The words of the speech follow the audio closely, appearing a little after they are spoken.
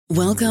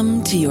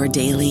Welcome to your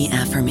daily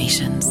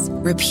affirmations.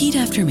 Repeat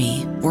after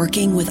me.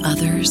 Working with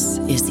others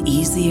is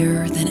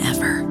easier than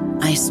ever.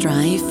 I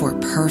strive for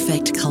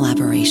perfect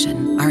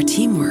collaboration. Our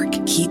teamwork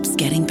keeps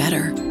getting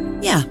better.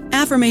 Yeah,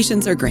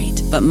 affirmations are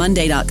great, but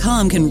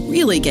Monday.com can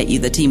really get you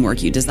the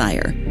teamwork you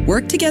desire.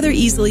 Work together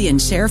easily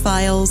and share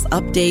files,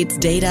 updates,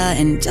 data,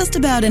 and just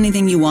about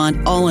anything you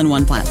want all in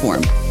one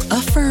platform.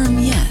 Affirm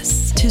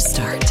yes to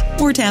start.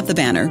 Or tap the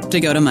banner to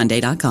go to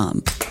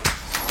Monday.com.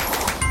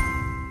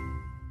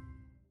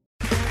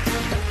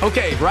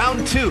 Okay,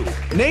 round two.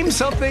 Name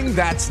something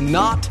that's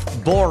not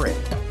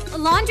boring. A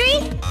laundry?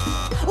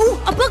 Ooh,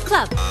 a book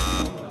club.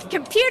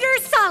 Computer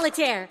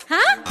solitaire,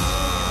 huh?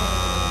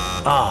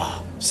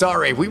 Ah,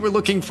 sorry, we were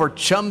looking for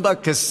Chumba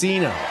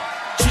Casino.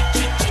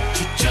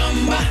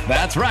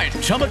 That's right,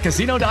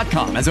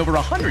 ChumbaCasino.com has over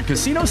 100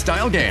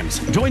 casino-style games.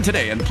 Join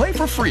today and play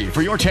for free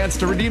for your chance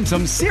to redeem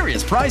some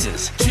serious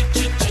prizes.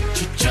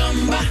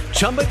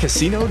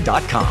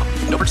 ChumbaCasino.com.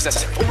 No purchase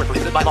necessary. Void where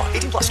prohibited by law.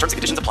 18+ terms and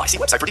conditions apply. See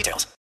website for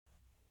details.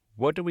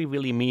 What do we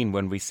really mean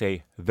when we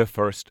say the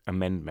First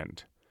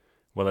Amendment?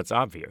 Well, it's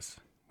obvious.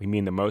 We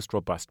mean the most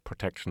robust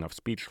protection of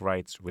speech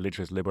rights,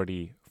 religious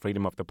liberty,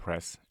 freedom of the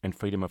press, and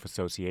freedom of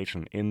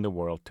association in the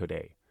world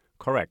today.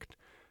 Correct,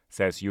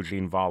 says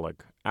Eugene Volokh.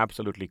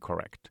 Absolutely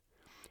correct.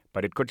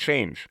 But it could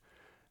change.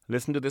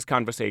 Listen to this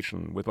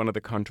conversation with one of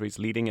the country's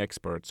leading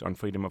experts on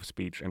freedom of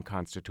speech and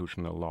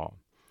constitutional law.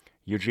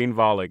 Eugene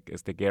Volokh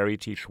is the Gary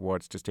T.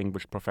 Schwartz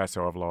Distinguished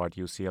Professor of Law at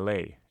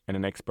UCLA and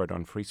an expert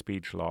on free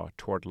speech law,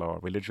 tort law,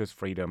 religious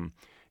freedom,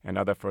 and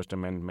other First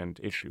Amendment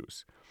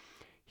issues.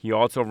 He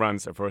also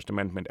runs a First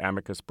Amendment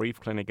amicus brief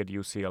clinic at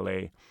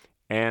UCLA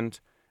and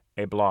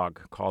a blog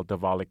called The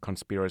Volokh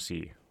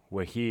Conspiracy,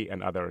 where he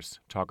and others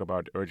talk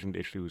about urgent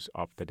issues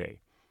of the day.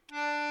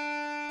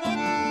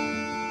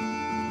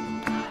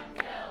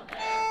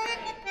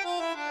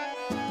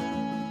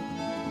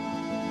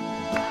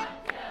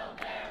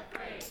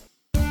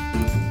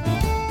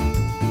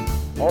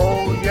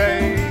 Oh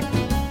yay,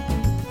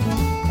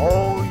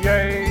 oh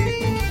yay,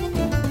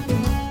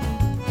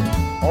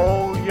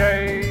 oh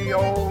yay,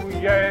 oh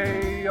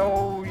yay,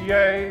 oh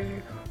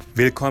yay.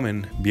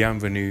 Willkommen,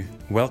 bienvenue,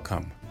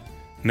 welcome.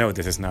 No,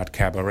 this is not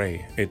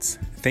cabaret, it's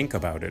Think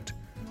About It,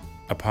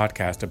 a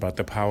podcast about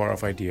the power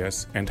of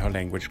ideas and how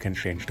language can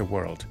change the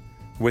world,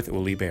 with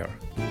Uli Baer.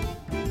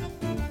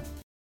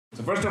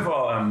 So first of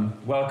all,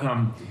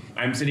 welcome.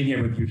 I'm sitting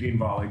here with Eugene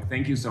Volokh.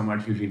 Thank you so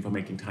much, Eugene, for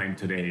making time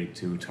today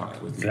to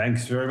talk with me.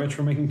 Thanks very much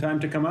for making time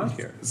to come out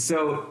here.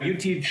 So you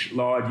teach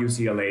law at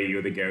UCLA.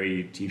 You're the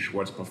Gary T.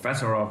 Schwartz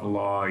Professor of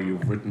Law.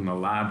 You've written a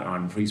lot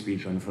on free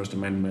speech and First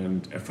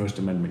Amendment, a First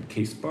Amendment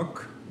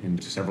casebook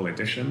in several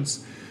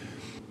editions.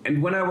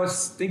 And when I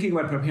was thinking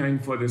about preparing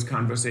for this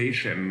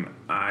conversation,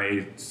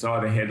 I saw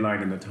the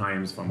headline in the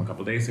Times from a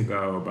couple days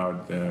ago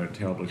about the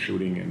terrible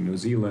shooting in New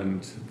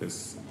Zealand,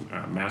 this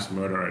mass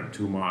murder at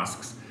 2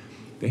 mosques.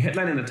 The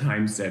headline in the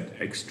Times said,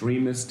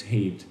 "Extremist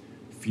hate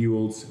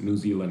fuels New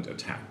Zealand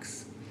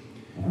attacks."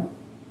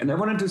 And I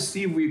wanted to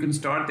see if we can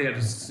start there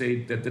to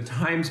say that the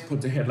Times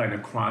put the headline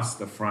across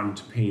the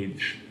front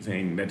page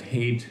saying that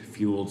hate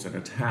fuels an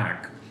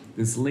attack,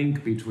 this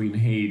link between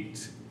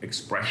hate,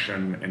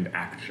 expression, and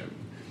action,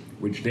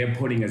 which they're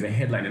putting as a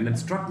headline. And it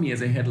struck me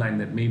as a headline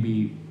that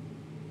maybe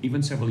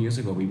even several years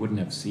ago we wouldn't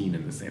have seen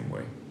in the same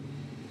way.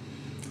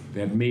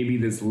 That maybe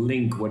this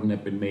link wouldn't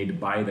have been made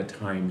by the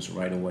Times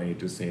right away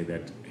to say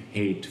that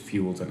hate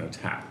fuels an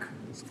attack.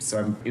 So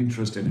I'm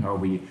interested in how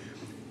we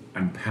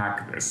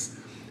unpack this,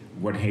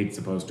 what hate's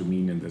supposed to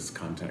mean in this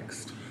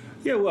context.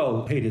 Yeah,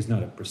 well, hate is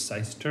not a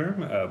precise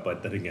term,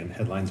 but then again,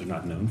 headlines are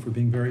not known for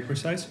being very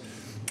precise.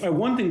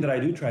 One thing that I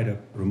do try to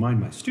remind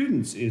my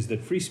students is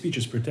that free speech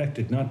is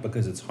protected not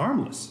because it's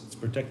harmless. It's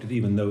protected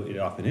even though it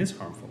often is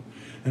harmful.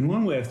 And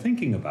one way of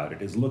thinking about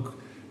it is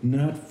look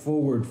not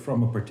forward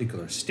from a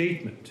particular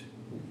statement,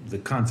 the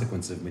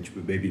consequences of which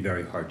may be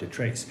very hard to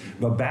trace,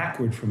 but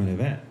backward from an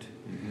event.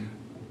 Mm-hmm.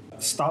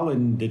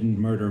 Stalin didn't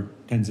murder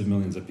tens of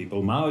millions of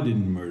people. Mao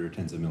didn't murder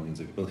tens of millions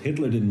of people.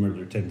 Hitler didn't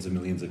murder tens of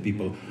millions of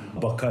people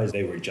because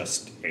they were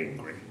just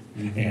angry.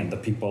 Mm-hmm. And the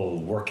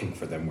people working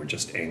for them were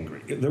just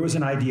angry. There was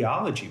an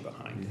ideology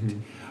behind it.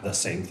 Mm-hmm. The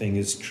same thing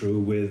is true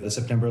with the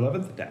September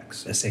 11th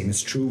attacks. The same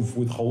is true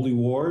with holy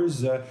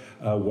wars,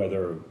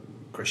 whether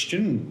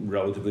Christian,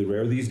 relatively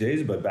rare these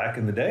days, but back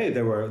in the day,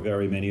 there were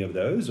very many of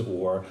those,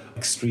 or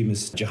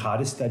extremist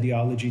jihadist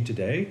ideology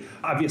today.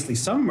 Obviously,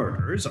 some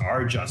murders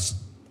are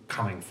just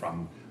coming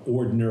from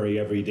ordinary,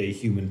 everyday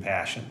human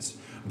passions.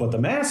 But the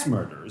mass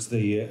murders,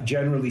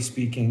 generally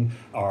speaking,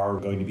 are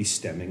going to be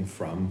stemming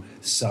from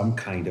some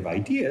kind of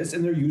ideas,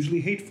 and they're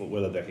usually hateful,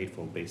 whether they're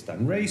hateful based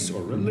on race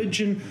or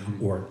religion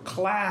or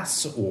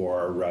class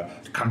or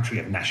country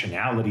of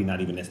nationality, not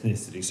even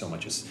ethnicity so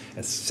much as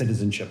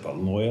citizenship or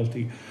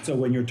loyalty. So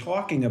when you're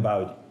talking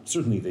about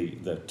certainly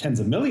the tens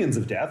of millions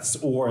of deaths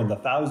or in the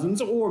thousands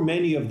or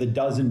many of the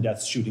dozen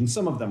deaths shootings,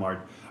 some of them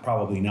are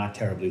probably not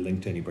terribly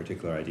linked to any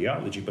particular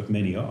ideology, but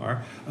many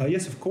are.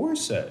 Yes, of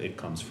course, it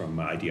comes from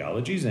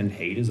ideologies, and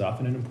hate is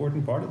often an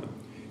important part of them.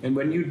 And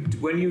when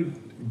you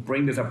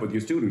bring this up with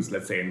your students,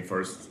 let's say in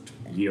first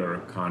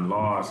year con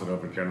law, sort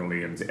of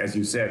generally, and as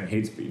you said,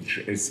 hate speech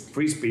is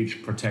free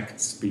speech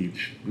protects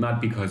speech,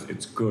 not because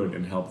it's good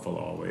and helpful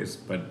always,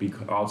 but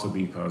also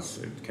because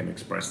it can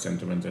express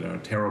sentiments that are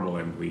terrible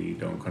and we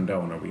don't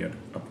condone or we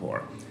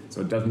abhor.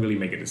 So it doesn't really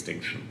make a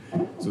distinction.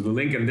 So the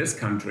link in this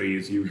country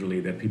is usually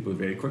that people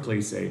very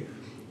quickly say,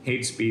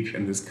 hate speech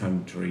in this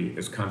country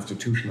is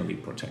constitutionally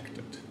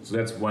protected. So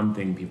that's one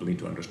thing people need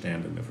to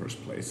understand in the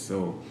first place.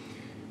 So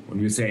when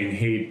we're saying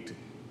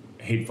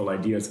hateful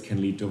ideas can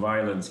lead to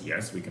violence,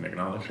 yes, we can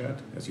acknowledge that,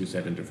 as you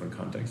said, in different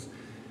contexts.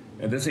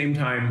 At the same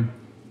time,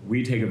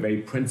 we take a very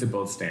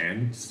principled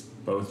stance,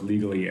 both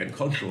legally and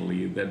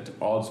culturally, that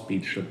all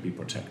speech should be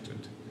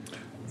protected.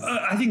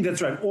 I think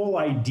that's right. All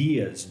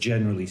ideas,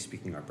 generally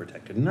speaking, are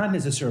protected, not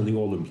necessarily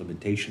all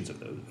implementations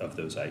of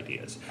those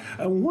ideas.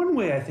 One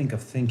way I think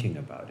of thinking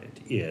about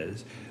it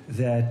is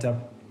that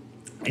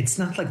it's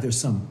not like there's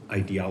some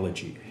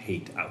ideology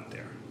hate out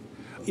there.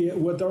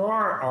 What there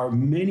are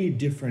many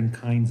different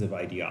kinds of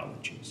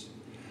ideologies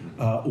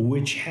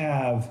which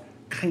have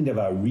kind of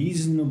a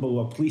reasonable,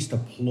 or at least a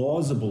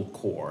plausible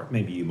core.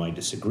 Maybe you might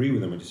disagree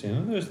with them, and you say,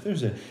 oh,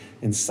 there's an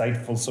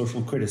insightful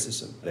social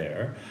criticism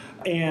there.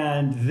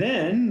 And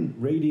then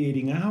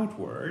radiating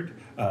outward,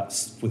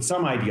 with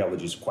some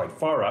ideologies quite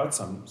far out,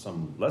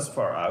 some less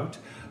far out,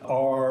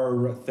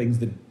 are things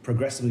that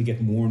progressively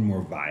get more and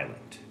more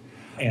violent.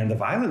 And the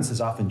violence is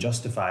often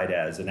justified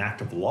as an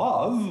act of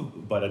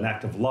love, but an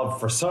act of love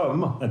for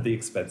some at the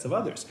expense of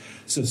others.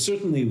 So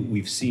certainly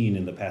we've seen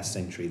in the past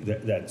century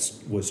that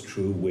was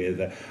true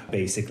with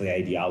basically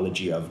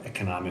ideology of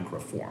economic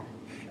reform.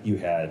 You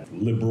had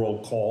liberal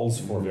calls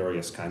for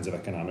various kinds of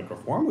economic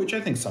reform, which I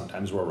think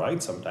sometimes were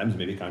right, sometimes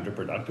maybe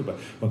counterproductive, but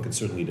one could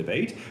certainly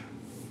debate.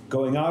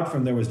 Going out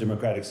from there was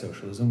democratic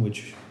socialism,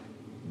 which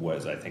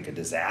was, I think, a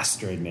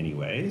disaster in many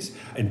ways,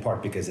 in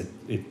part because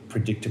it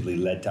predictably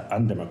led to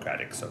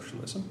undemocratic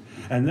socialism.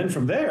 And then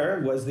from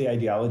there was the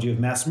ideology of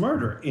mass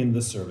murder in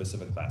the service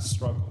of a class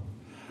struggle.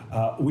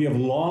 We have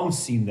long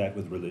seen that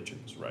with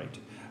religions, right?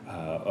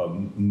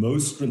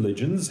 Most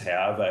religions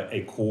have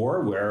a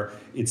core where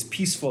it's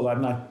peaceful.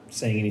 I'm not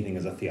saying anything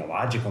as a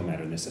theological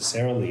matter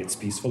necessarily, it's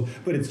peaceful,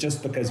 but it's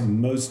just because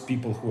most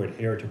people who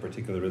adhere to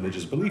particular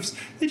religious beliefs,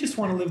 they just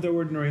want to live their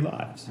ordinary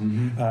lives.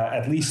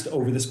 At least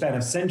over the span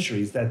of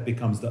centuries, that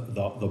becomes the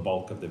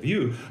bulk of the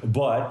view,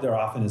 but there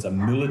often is a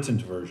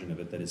militant version of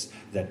it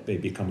that they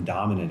become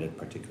dominant at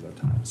particular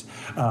times.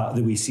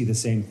 That we see the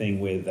same thing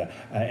with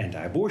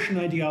anti-abortion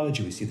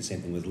ideology, we see the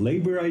same thing with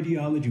labor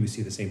ideology, we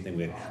see the same thing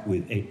with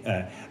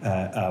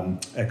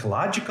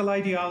ecological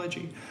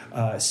ideology.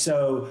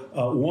 So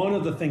one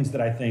of the things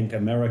that I think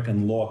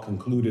American law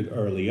concluded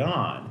early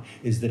on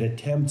is that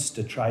attempts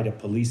to try to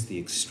police the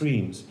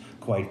extremes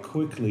quite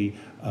quickly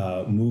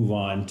move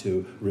on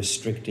to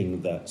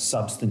restricting the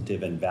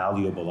substantive and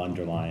valuable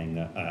underlying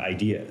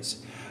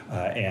ideas.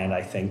 And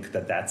I think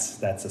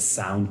that's a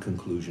sound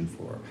conclusion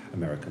for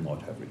American law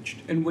to have reached.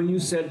 And when you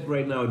said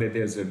right now that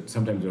there's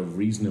sometimes a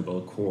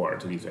reasonable core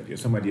to these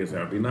ideas, some ideas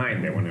are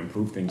benign, they want to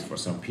improve things for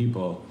some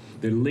people,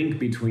 the link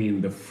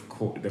between the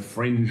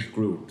fringe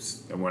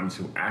groups, the ones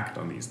who act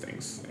on these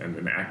things and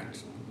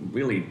enact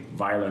really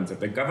violence, that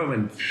the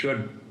government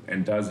should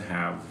and does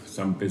have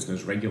some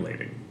business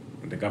regulating.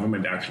 And the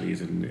government actually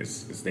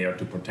is there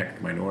to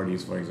protect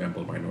minorities, for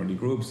example, minority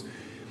groups.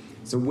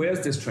 So where's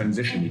this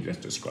transition you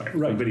just described?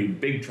 Right. A really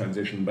big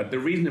transition, but the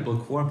reasonable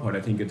core part,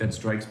 I think that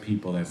strikes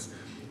people as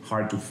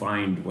hard to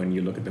find when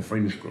you look at the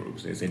fringe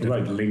groups. They say it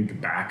doesn't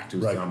link back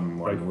to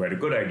someone who had a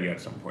good idea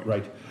at some point.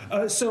 Right.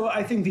 So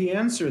I think the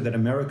answer that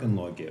American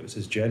law gives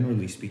is,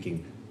 generally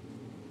speaking,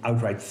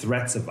 outright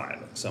threats of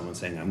violence. Someone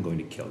saying, I'm going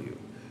to kill you.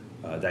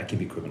 That can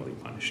be criminally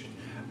punished.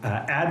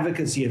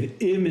 Advocacy of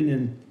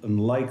imminent and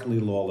likely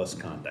lawless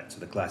conduct. So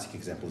the classic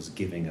example is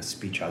giving a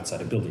speech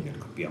outside a building. It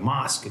could be a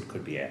mosque, it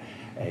could be an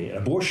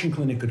abortion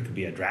clinic, it could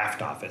be a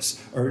draft office,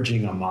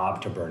 urging a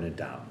mob to burn it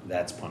down.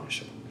 That's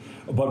punishable.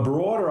 But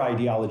broader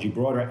ideology,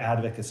 broader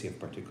advocacy of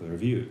particular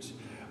views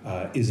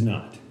is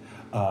not.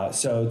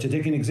 So to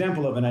take an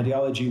example of an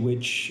ideology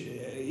which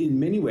in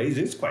many ways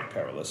is quite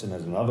perilous, and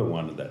is another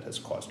one that has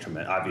caused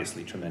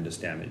obviously tremendous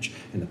damage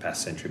in the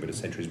past century, but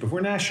centuries before,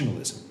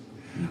 nationalism.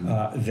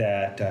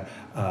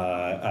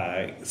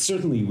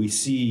 Certainly we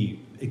see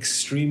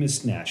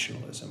extremist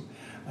nationalism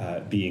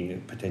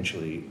being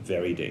potentially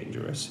very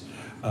dangerous.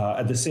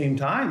 At the same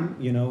time,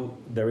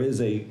 there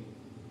is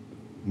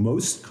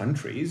most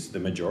countries, the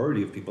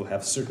majority of people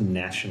have certain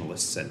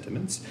nationalist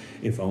sentiments,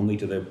 if only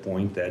to the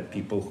point that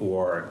people who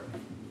are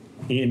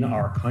in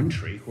our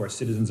country, who are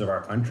citizens of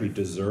our country,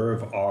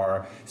 deserve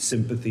our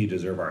sympathy,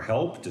 deserve our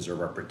help,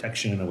 deserve our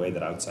protection in a way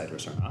that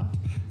outsiders are not.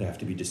 There have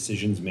to be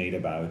decisions made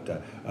about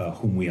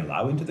whom we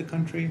allow into the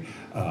country,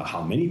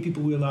 how many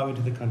people we allow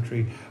into the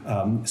country.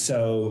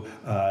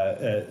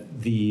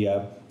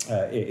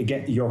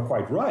 again, you're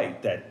quite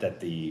right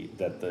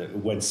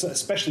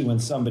especially when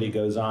somebody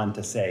goes on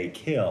to say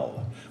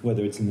kill,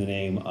 whether it's in the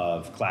name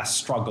of class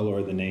struggle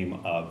or the name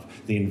of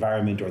the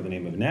environment or the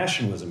name of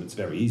nationalism, it's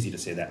very easy to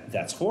say that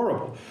that's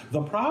horrible.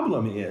 The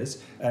problem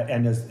is,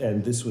 and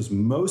this was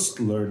most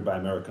learned by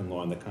American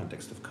law in the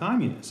context of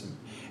communism,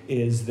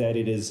 is that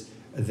it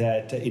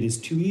is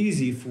too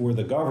easy for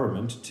the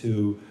government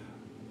to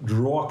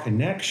draw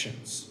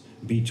connections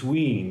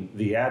between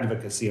the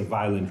advocacy of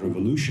violent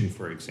revolution,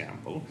 for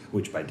example,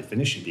 which by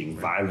definition being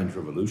violent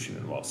revolution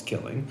involves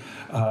killing,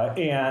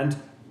 and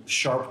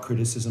sharp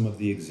criticism of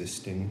the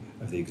existing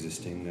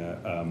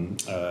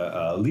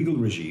legal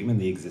regime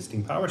and the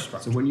existing power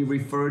structure. So when you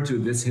refer to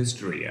this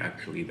history,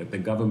 actually, that the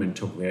government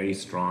took very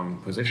strong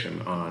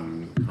position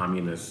on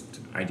communist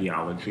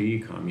ideology,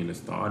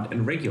 communist thought,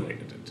 and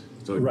regulated it.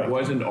 So it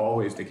wasn't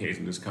always the case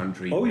in this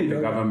country.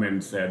 The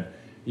government said,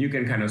 you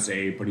can kind of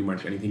say pretty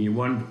much anything you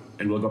want,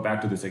 and we'll go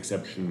back to this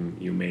exception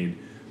you made,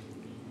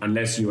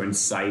 unless you're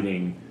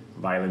inciting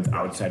violence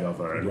outside of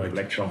a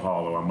lecture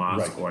hall or a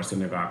mosque or a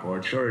synagogue or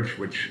a church,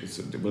 which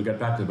we'll get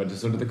back to. But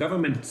so the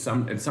government,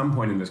 at some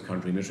point in this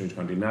country, in this rich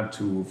country, not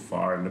too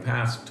far in the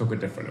past, took a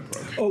different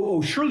approach.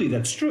 Oh, surely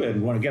that's true.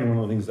 And one of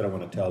the things that I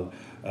want to tell,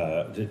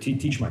 to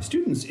teach my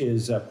students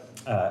is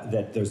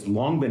that there's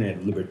long been a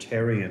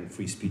libertarian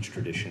free speech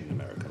tradition in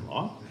American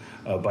law,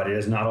 but it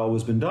has not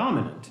always been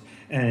dominant.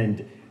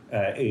 And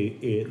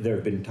there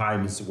have been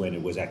times when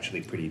it was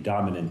actually pretty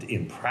dominant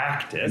in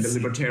practice. And the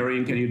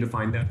libertarian, can you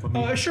define that for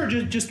me? Sure,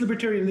 just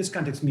libertarian in this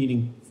context,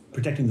 meaning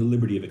protecting the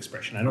liberty of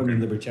expression. I don't mean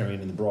libertarian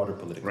in the broader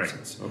political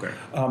sense. Okay.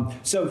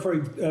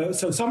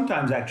 So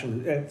sometimes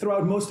actually,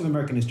 throughout most of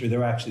American history,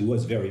 there actually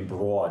was very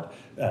broad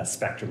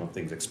spectrum of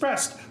things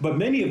expressed, but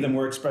many of them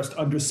were expressed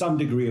under some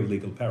degree of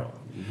legal peril.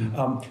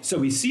 Mm-hmm. So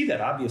we see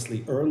that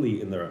obviously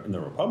early in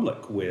the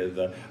Republic with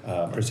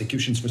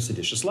persecutions for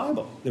seditious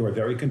libel. They were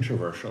very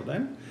controversial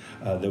then.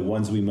 The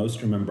ones we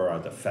most remember are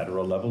at the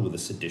federal level with the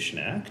Sedition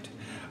Act.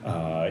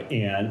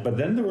 But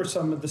then there were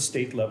some at the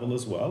state level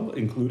as well,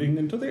 including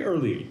into the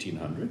early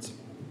 1800s.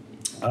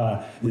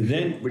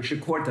 Which the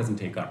court doesn't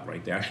take up,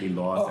 right? They actually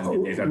lost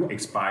and they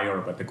expire,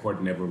 but the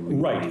court never really.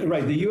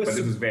 Right. The U.S. But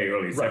this was very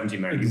early,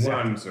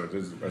 1791. Exactly. So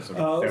this is sort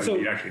of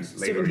actually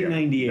later.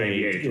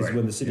 1798 is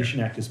when the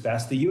Sedition Act is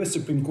passed. The U.S.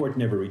 Supreme Court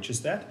never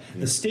reaches that.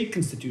 The state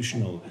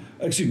constitutional,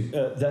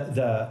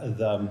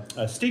 the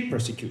state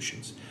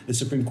persecutions, the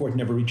Supreme Court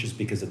never reaches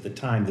because at the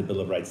time the Bill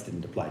of Rights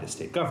didn't apply to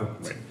state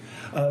governments. Right.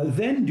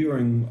 Then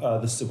during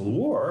the Civil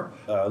War,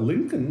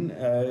 Lincoln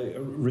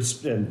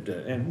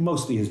and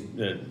mostly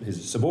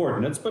his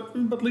subordinates, but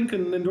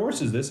Lincoln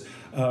endorses this,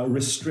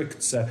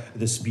 restricts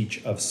the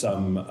speech of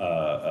some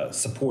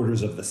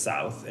supporters of the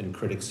South and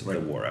critics of the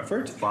war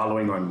effort.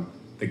 Following on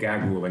the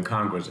gag rule in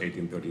Congress,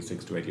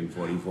 1836 to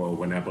 1844,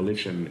 when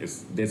abolition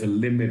there's a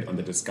limit on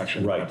the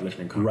discussion of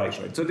abolition in Congress.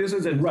 Right. So this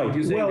is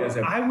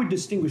I would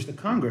distinguish the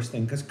Congress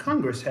thing because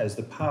Congress has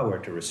the power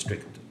to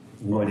restrict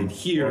what it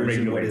hears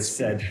and what is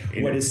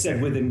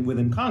said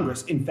within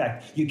Congress. In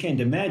fact, you can't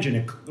imagine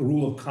a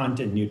rule of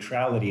content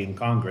neutrality in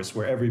Congress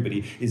where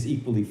everybody is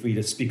equally free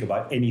to speak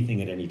about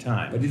anything at any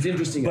time. But it's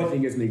interesting, I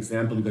think, as an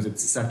example, because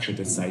it's such a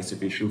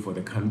decisive issue for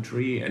the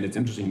country. And it's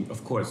interesting,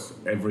 of course,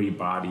 every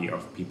body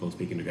of people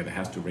speaking together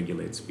has to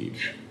regulate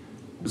speech.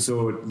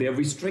 So there are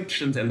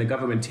restrictions, and the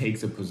government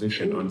takes a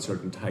position on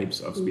certain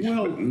types of speech.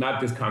 Well,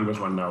 not this Congress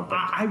one now. But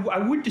I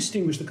would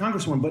distinguish the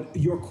Congress one, but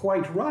you're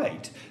quite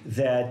right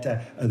that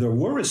there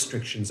were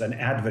restrictions on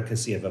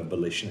advocacy of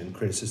abolition and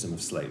criticism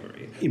of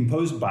slavery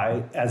imposed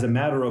as a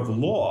matter of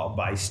law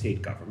by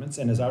state governments,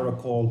 and as I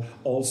recall,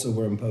 also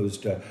were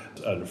imposed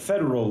under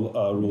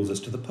federal rules as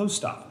to the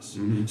post office.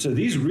 Mm-hmm. So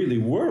these really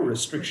were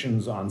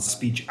restrictions on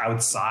speech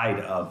outside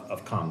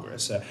of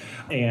Congress.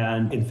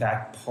 And in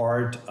fact,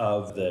 part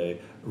of the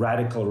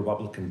radical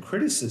Republican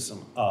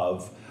criticism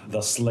of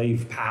the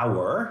slave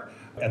power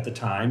at the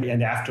time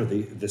and after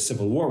the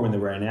Civil War, when they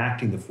were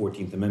enacting the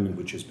 14th Amendment,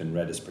 which has been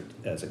read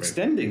as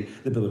extending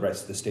the Bill of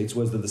Rights to the states,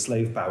 was that the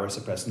slave power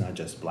suppressed not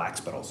just blacks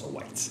but also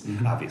whites.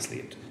 Mm-hmm. Obviously,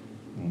 it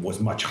was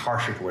much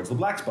harsher towards the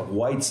blacks, but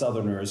white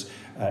Southerners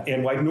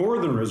and white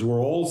Northerners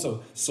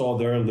saw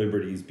their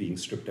liberties being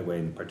stripped away,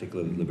 and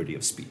particularly liberty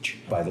of speech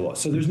by the law.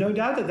 So there's no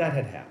doubt that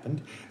had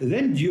happened.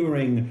 Then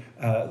during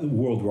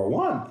World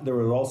War I, there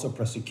was also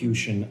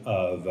persecution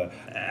of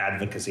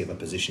advocacy of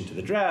opposition to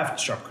the draft,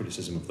 sharp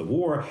criticism of the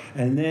war,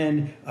 and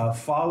then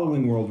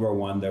following World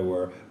War I, there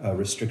were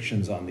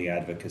restrictions on the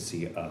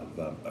advocacy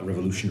of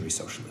revolutionary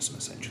socialism,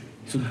 essentially.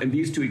 So in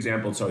these two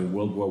examples,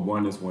 World War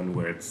I is one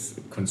where it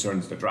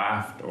concerns the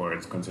draft, or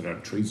it's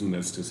considered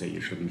treasonous to say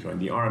you shouldn't join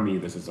the army,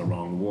 this is the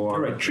wrong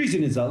war. Right,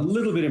 treason is a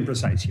little bit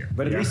imprecise here,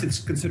 but at least it's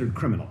considered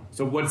criminal.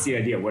 So what's the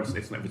idea?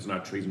 If it's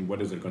not treason,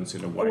 what is it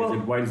considered?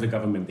 Why does the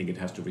government think it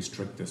has to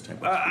restrict this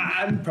type of speech?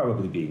 I'm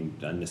probably being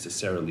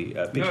unnecessarily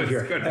picky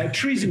here. Good.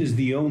 Treason is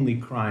the only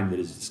crime that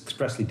is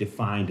expressly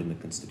defined in the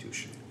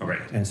Constitution. Okay.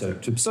 And so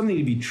to something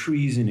to be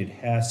treason, it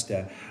has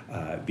to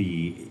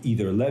be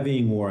either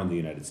levying war on the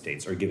United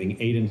States or giving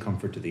aid and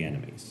comfort to the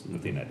enemies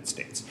of the United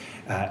States.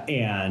 There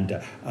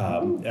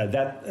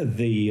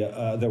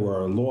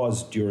were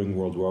laws during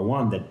World War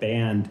I that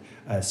banned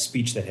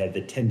speech that had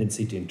the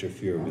tendency to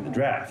interfere with the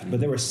draft, but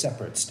there were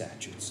separate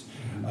statutes.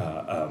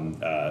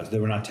 They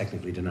were not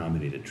technically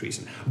denominated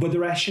treason. But the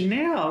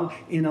rationale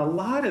in a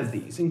lot of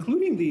these,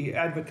 including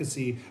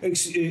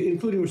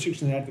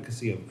restriction and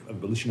advocacy of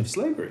abolition of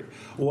slavery,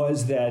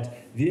 was that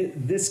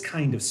this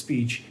kind of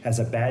speech has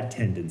a bad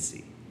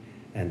tendency,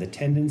 and the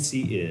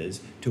tendency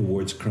is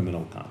towards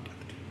criminal conduct.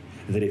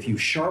 That if you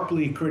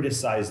sharply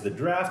criticize the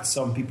draft,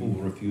 some people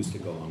will refuse to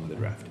go along with the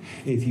draft.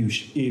 If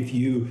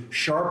you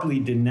sharply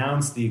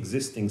denounce the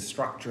existing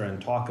structure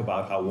and talk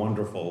about how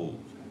wonderful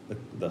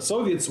the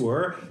Soviets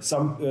were,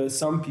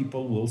 some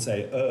people will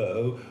say,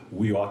 oh,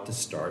 we ought to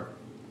start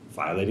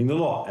violating the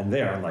law. And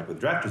there, unlike with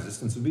draft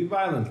resistance, would be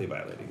violently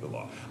violating the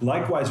law.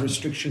 Likewise,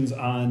 restrictions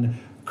on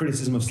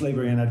criticism of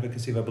slavery and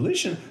advocacy of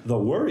abolition, the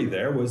worry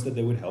there was that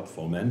they would help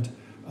foment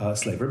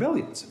slave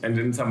rebellions. And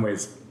in some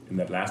ways, in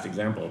that last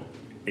example,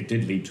 it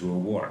did lead to a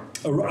war.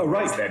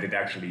 Right. That it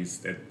actually is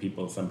that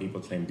some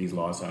people claim these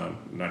laws are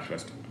not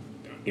just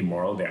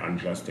immoral, they're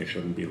unjust, they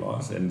shouldn't be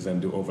laws, and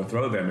then to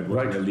overthrow them, it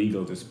was a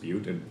legal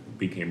dispute, it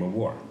became a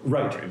war.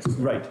 Right.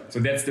 So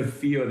that's the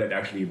fear that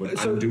actually would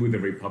undo the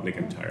Republic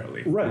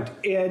entirely. Right,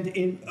 and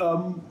in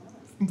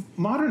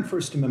modern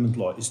First Amendment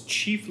law is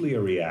chiefly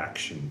a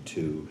reaction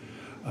to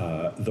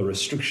the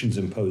restrictions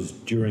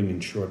imposed during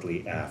and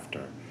shortly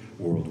after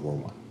World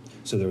War I.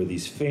 So there were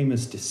these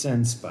famous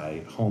dissents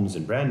by Holmes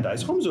and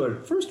Brandeis. Holmes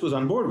at first was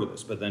on board with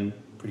this, but then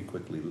pretty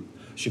quickly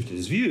shifted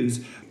his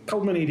views,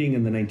 culminating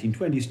in the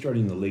 1920s,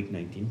 starting in the late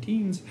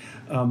 19-teens,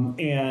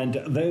 and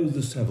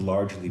those have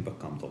largely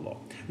become the law.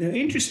 Now,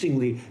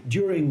 interestingly,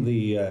 during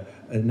the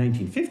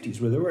 1950s,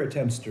 where there were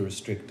attempts to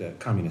restrict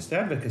communist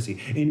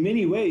advocacy, in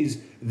many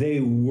ways they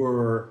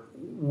were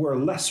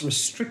less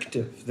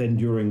restrictive than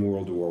during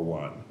World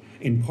War I.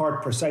 In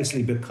part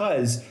precisely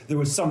because there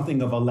was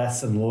something of a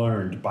lesson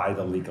learned by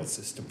the legal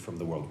system from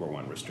the World War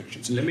I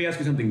restrictions. Let me ask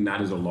you something,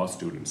 not as a law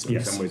student, so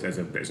yes. in some ways as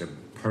a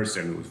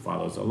person who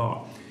follows the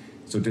law.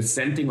 So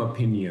dissenting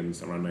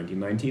opinions around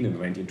 1919 and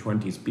the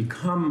 1920s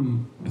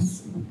become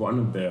one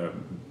of the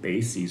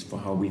bases for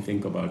how we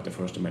think about the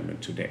First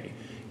Amendment today.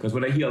 Because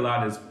what I hear a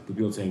lot is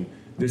people saying,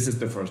 this is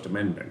the First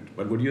Amendment.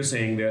 But what you're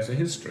saying, there's a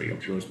history of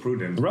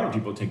jurisprudence. Right.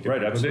 People take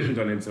different positions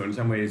on it. So in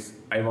some ways,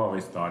 I've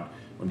always thought,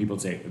 when people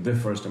say the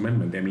First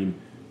Amendment, they mean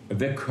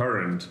the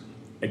current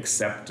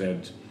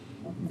accepted,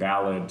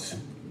 valid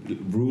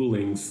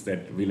rulings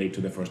that relate to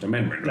the First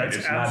Amendment. Right? That's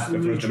it's not the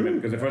First true.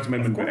 Amendment, because the First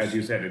Amendment, as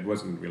you said, it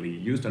wasn't really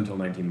used until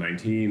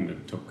 1919.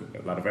 It took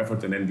a lot of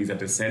effort, and then these are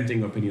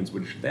dissenting opinions,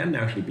 which then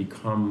actually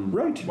become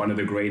one of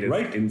the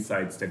greatest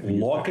insights that we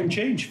law can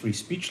change. Free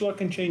speech law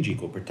can change.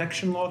 Equal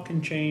protection law can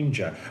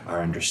change.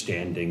 Our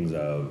understandings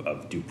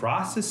of due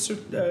process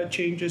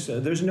changes.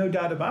 There's no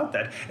doubt about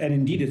that. And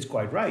indeed, it's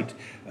quite right.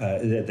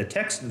 The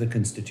text of the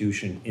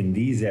Constitution in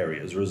these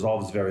areas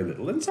resolves very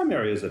little. In some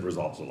areas, it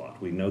resolves a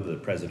lot. We know that the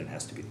president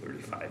has to be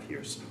 35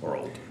 years or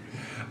older.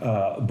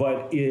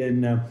 But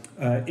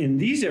in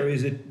these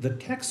areas, the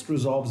text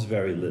resolves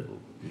very little.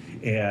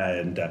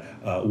 And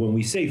when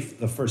we say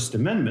the First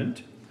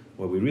Amendment,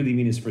 what we really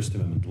mean is First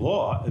Amendment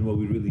law, and what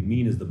we really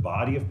mean is the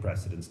body of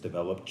precedents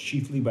developed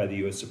chiefly by the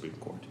U.S. Supreme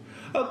Court,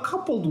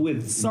 coupled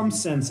with some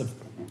sense of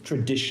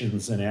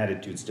traditions and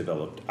attitudes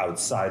developed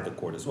outside the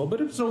court as well.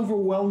 But it's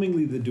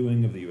overwhelmingly the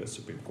doing of the U.S.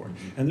 Supreme Court.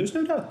 And there's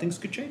no doubt things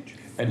could change.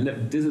 And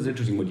this is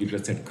interesting what you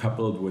just said,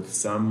 coupled with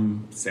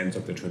some sense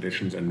of the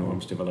traditions and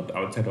norms developed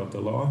outside of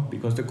the law,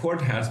 because the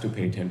court has to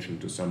pay attention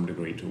to some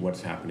degree to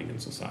what's happening in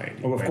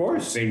society. Oh, of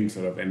course. And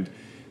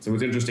so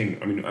it's interesting.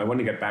 I mean, I want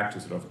to get back to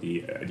sort of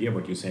the idea of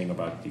what you're saying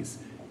about these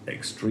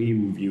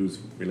extreme views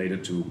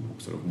related to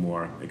sort of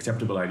more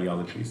acceptable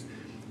ideologies.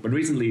 But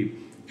recently,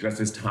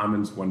 Justice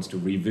Thomas wants to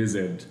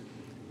revisit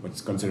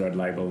what's considered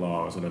libel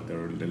law, sort of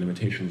the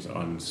limitations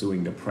on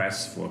suing the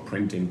press for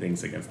printing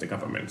things against the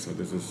government. So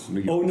this is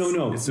New York. Oh,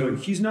 no. So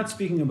he's not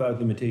speaking about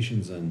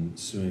limitations on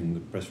suing the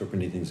press for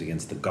printing things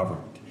against the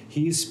government.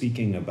 He's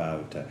speaking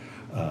about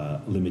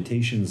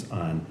limitations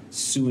on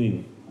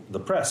suing the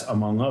press,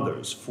 among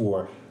others,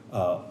 for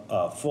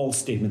false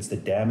statements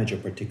that damage a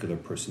particular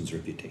person's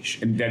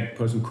reputation. And that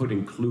person could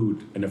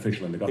include an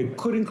official in the government. It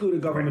could include a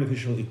government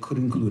official. It could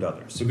include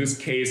others. So this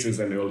case is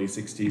an early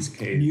 60s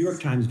case. New York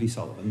Times v.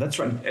 Sullivan. That's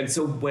right. And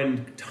so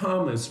when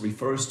Thomas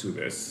refers to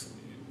this,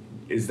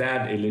 is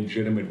that a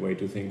legitimate way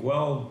to think,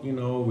 well, you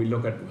know, we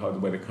look at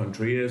where the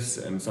country is,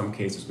 and in some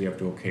cases we have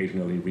to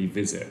occasionally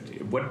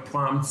revisit. What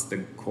prompts the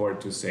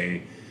court to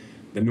say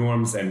the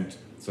norms and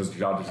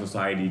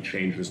society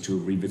changes to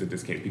revisit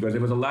this case? Because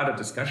there was a lot of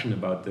discussion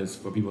about this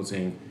for people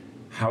saying,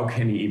 how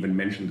can he even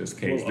mention this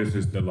case? This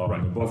is the law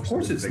in the books. Of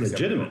course it's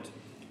legitimate.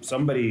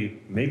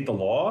 Somebody made the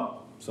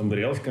law,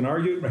 somebody else can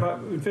argue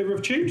in favor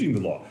of changing the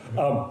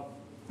law.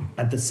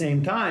 At the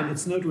same time,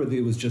 it's noteworthy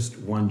it was just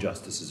one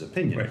justice's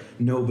opinion. Right.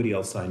 Nobody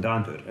else signed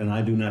on to it, and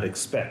I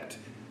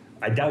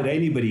doubt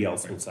anybody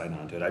else will sign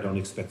on to it. I don't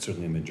expect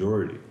certainly a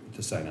majority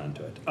to sign on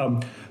to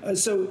it.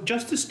 So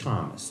Justice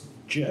Thomas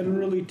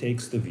generally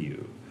takes the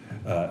view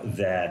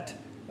that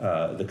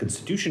the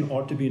Constitution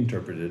ought to be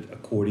interpreted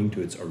according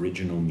to its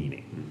original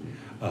meaning.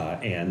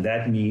 And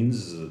that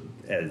means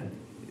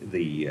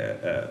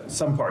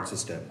some parts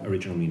as to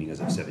original meaning as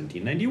of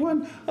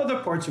 1791, other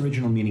parts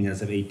original meaning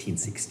as of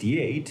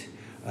 1868,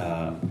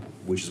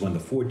 which is when the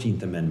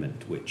 14th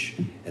Amendment, which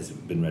has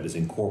been read as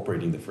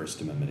incorporating the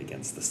First Amendment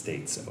against the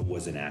states,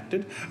 was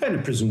enacted.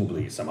 And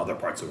presumably some other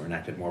parts that were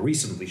enacted more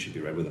recently should be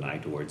read with an eye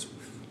towards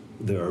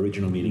the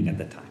original meaning at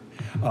the time.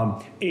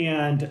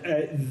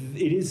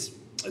 It is...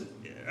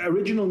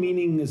 Original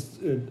meaning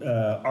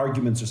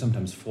arguments are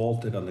sometimes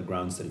faulted on the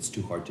grounds that it's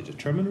too hard to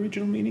determine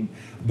original meaning,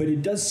 but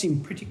it does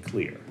seem pretty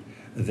clear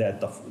that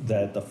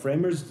the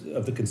framers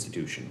of the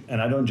Constitution,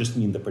 and I don't just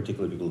mean the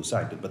particular people who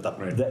signed it, but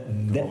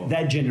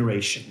that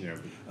generation,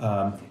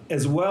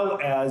 as well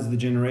as the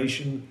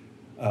generation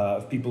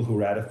of people who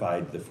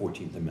ratified the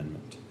 14th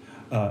Amendment,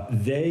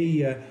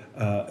 they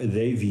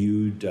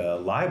viewed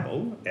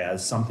libel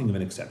as something of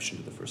an exception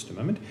to the First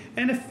Amendment,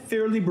 and a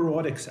fairly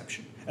broad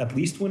exception, at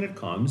least when it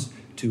comes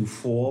to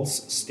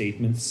false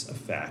statements of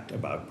fact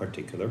about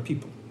particular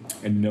people.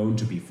 And known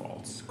to be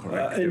false,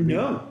 correct?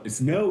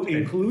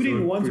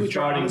 Including ones which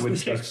are honest with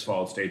mistakes. just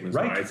false statements.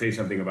 Right. I say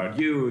something about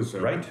you, so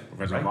Right.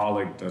 Professor Right.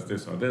 Volek does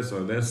this or this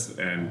or this,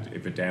 and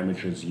if it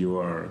damages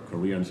your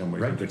career in some way,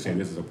 Right. you could say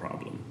this is a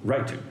problem.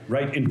 Right.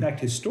 In fact,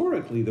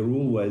 historically, the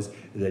rule was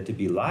that to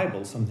be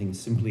liable, something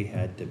simply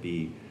had to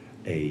be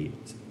a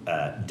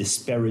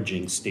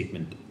disparaging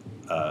statement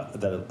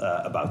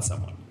about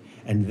someone.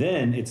 And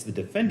then it's the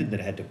defendant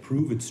that had to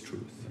prove its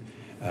truth.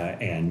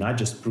 And not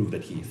just prove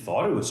that he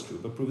thought it was true,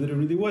 but prove that it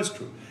really was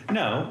true.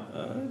 Now,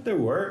 there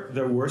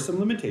were some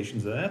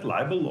limitations to that.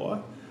 Libel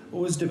law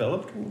was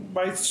developed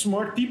by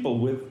smart people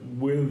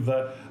with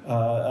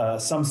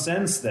some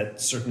sense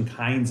that certain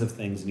kinds of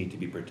things need to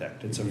be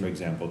protected. So, for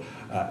example,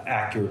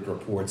 accurate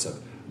reports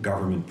of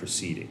government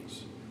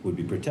proceedings would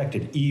be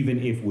protected, even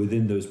if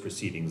within those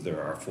proceedings there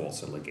are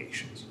false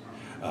allegations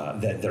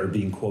that are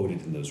being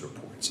quoted in those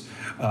reports.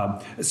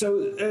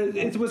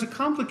 It was a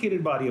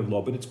complicated body of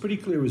law, but it's pretty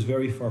clear it was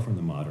very far from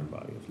the modern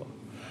body of law.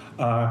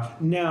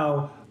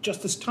 Now,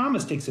 Justice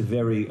Thomas takes a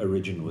very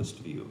originalist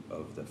view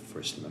of the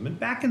First Amendment.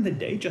 Back in the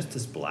day,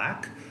 Justice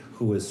Black,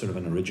 who was sort of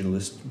an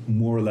originalist,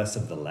 more or less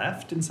of the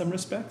left in some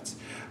respects,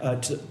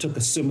 took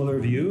a similar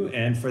view,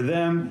 and for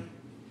them,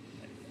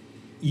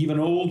 even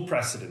old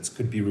precedents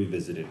could be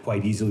revisited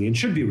quite easily and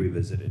should be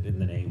revisited in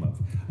the name of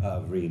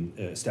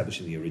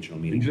establishing the original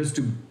meaning. And just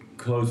to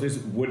close this,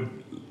 would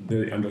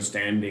the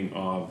understanding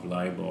of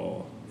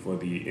libel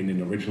in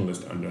an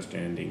originalist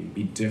understanding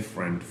be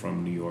different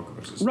from New York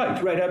versus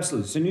Right,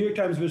 absolutely. So New York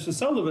Times versus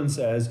Sullivan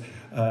says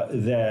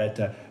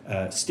that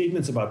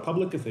statements about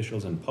public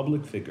officials and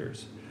public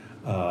figures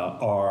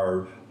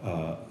are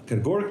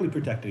categorically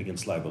protected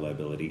against libel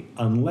liability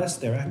unless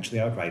they're actually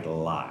outright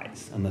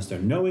lies, unless they're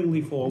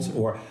knowingly false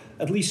or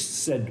at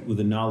least said with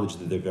the knowledge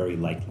that they're very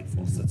likely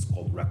false. That's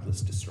called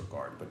reckless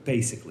disregard, but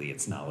basically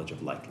it's knowledge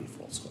of likely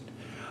falsehood.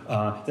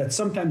 That's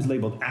sometimes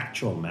labeled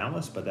actual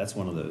malice, but that's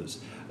one of those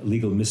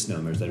legal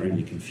misnomers that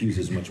really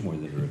confuses much more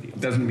than it reveals.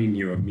 It doesn't mean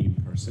you're a mean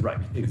person. Right,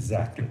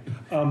 exactly.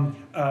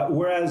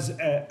 Whereas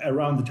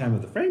around the time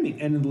of the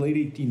framing, and in the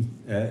late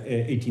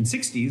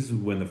 1860s,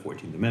 when the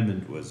 14th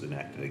Amendment was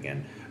enacted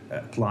again,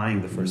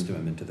 applying the First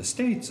Amendment to the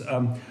states,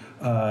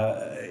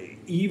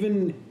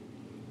 even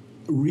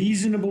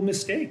reasonable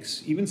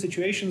mistakes, even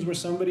situations where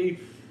somebody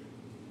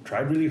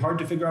tried really hard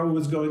to figure out what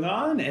was going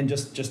on and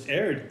just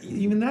erred,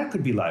 even that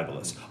could be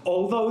libelous.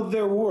 Although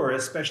there were,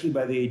 especially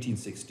by the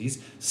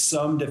 1860s,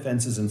 some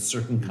defenses in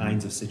certain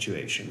kinds of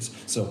situations,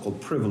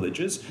 so-called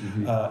privileges,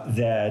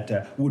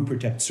 that would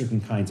protect certain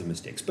kinds of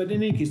mistakes. But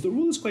in any case, the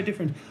rule is quite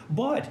different.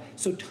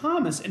 So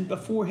Thomas, and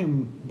before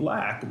him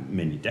Black,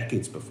 many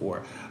decades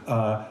before,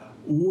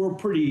 were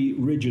pretty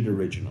rigid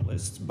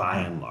originalists, by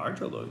and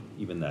large, although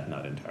even that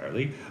not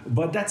entirely.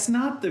 But that's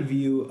not the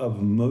view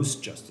of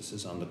most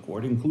justices on the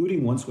court,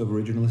 including ones who have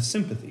originalist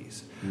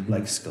sympathies,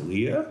 like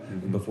Scalia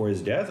before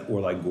his death, or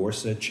like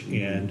Gorsuch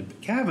and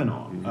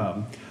Kavanaugh.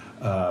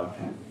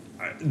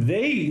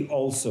 They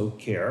also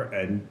care,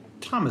 and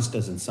Thomas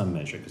does in some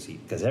measure,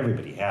 because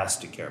everybody has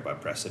to care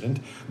about precedent,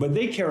 but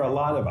they care a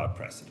lot about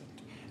precedent.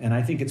 And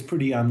I think it's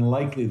pretty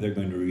unlikely they're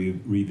going to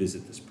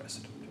revisit this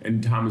precedent.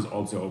 And Thomas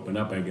also opened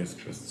up, I guess,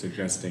 just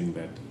suggesting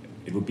that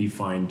it would be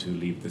fine to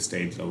leave the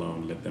states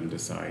alone, let them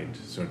decide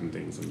certain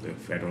things, and the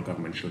federal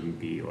government shouldn't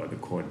be, or the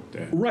court.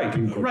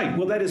 Right.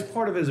 Well, that is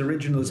part of his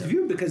originalist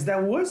view, because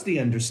that was the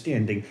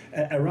understanding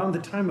around the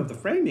time of the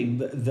framing.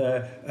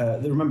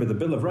 Remember, the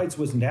Bill of Rights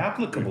wasn't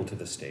applicable to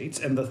the states,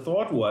 and the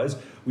thought was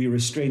we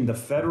restrain the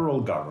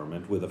federal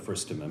government with the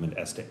First Amendment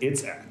as to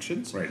its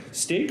actions. Right.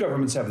 State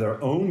governments have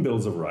their own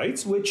bills of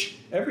rights, which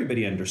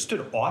everybody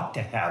understood ought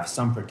to have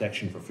some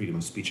protection for freedom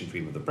of speech and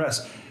freedom of the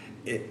press.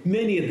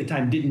 Many at the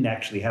time didn't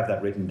actually have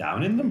that written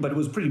down in them, but it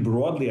was pretty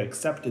broadly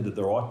accepted that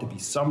there ought to be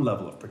some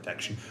level of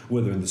protection,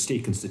 whether in the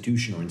state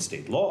constitution or in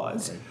state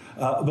laws.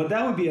 Right. But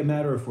that would be a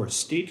matter for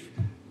state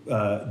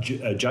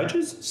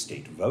judges,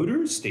 state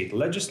voters, state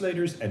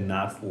legislators, and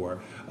not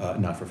for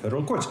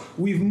federal courts.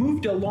 We've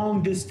moved a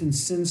long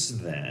distance since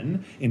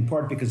then, in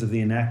part because of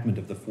the enactment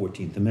of the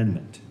 14th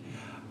Amendment.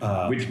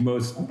 Which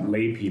most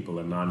lay people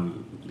and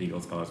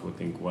non-legal scholars would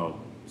think, well,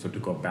 so to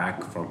go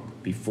back from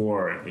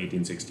before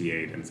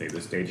 1868 and say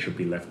the state should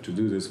be left to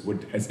do this,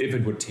 would, as if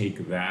it would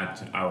take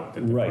that out,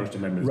 that the First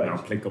Amendment is now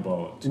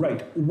applicable.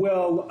 Right.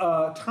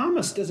 Well,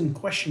 Thomas doesn't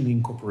question the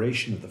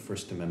incorporation of the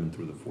First Amendment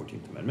through the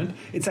 14th Amendment.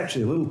 It's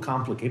actually a little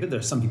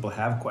complicated. Some people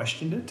have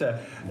questioned it.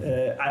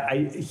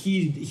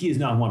 He is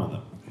not one of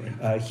them.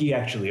 Right. He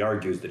actually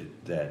argues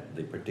that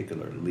the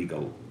particular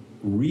legal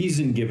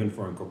reason given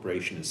for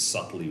incorporation is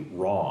subtly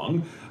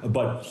wrong,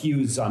 but he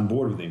was on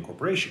board with the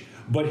incorporation.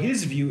 But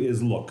his view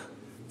is, look,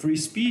 free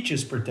speech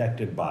is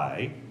protected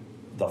by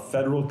the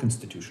federal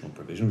constitutional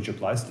provision, which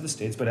applies to the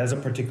states, but has a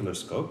particular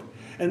scope.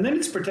 And then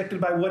it's protected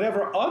by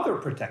whatever other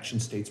protection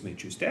states may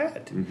choose to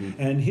add. Mm-hmm.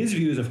 And his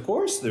view is, of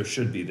course, there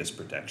should be this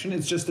protection.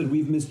 It's just that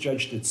we've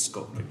misjudged its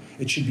scope.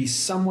 It should be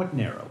somewhat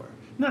narrower.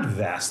 Not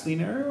vastly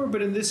narrower,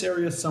 but in this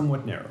area,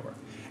 somewhat narrower.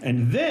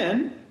 And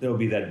then there will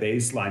be that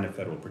baseline of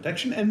federal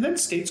protection, and then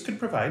states could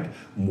provide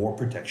more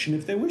protection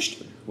if they wish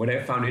to. What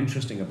I found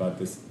interesting about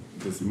this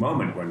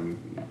moment when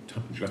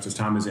Justice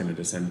Thomas in a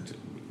dissent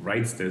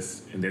writes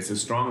this, and there's a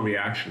strong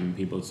reaction,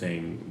 people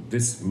saying,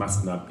 this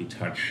must not be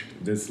touched.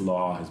 This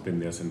law has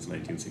been there since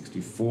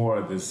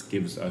 1964. This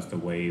gives us the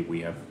way we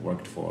have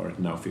worked for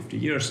now 50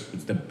 years.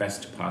 It's the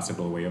best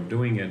possible way of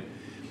doing it.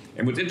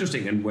 And what's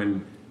interesting, and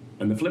when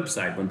on the flip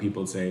side, when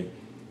people say,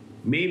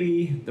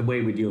 maybe the way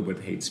we deal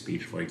with hate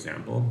speech, for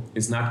example,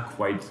 is not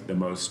quite the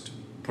most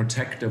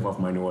protective of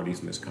minorities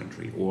in this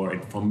country, or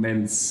it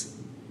foments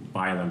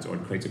violence, or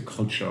it creates a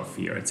culture of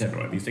fear,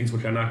 etc. These things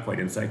which are not quite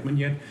incitement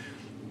yet.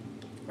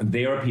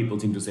 There, people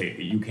seem to say,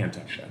 you can't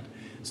touch that.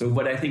 So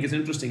what I think is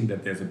interesting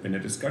that there's been a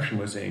discussion,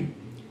 we're saying,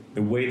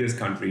 the way this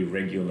country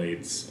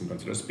regulates and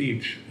considers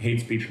speech,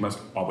 hate speech must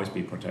always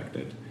be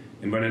protected.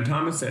 And when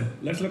Thomas said,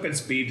 let's look at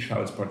speech,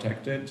 how it's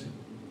protected,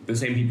 the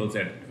same people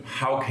said,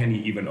 how can he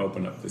even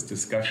open up this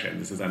discussion?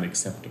 This is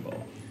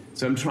unacceptable.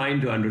 So I'm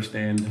trying to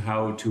understand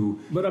how to...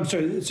 But I'm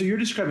sorry, so you're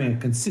describing a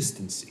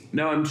consistency.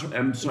 No, I'm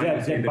trying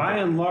to say that by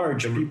and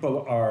large,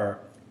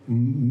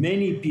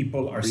 many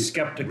people are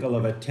skeptical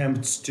of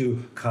attempts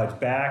to cut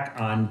back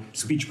on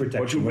speech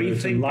protection, whether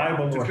it's in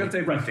libel or... Let's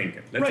say rethink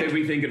it. Let's say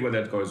rethink it, whether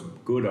it goes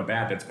good or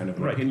bad, that's kind of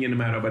an opinion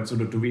matter, but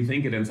sort of to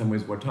rethink it in some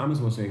ways, what Thomas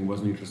was saying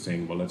wasn't just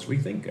saying, well, let's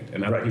rethink it.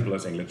 And other people are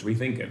saying, let's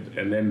rethink it.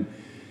 And then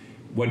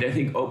what I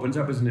think opens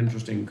up is an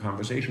interesting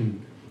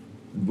conversation,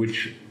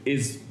 which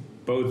is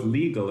both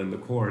legal in the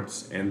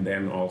courts and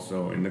then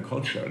also in the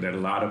culture, that a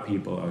lot of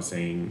people are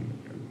saying,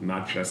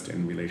 not just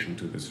in relation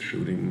to this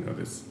shooting or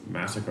this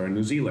massacre in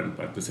New Zealand,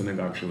 but the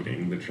synagogue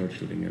shooting, the church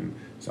shooting in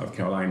South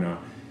Carolina,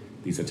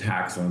 these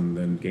attacks on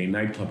the gay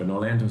nightclub in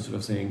Orlando, sort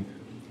of saying,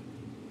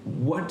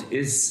 what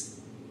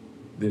is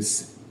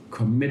this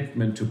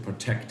commitment to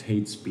protect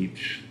hate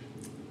speech?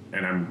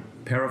 And I'm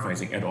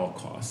paraphrasing, at all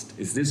cost.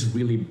 Is this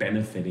really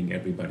benefiting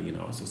everybody in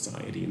our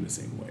society in the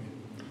same way?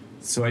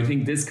 So I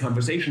think this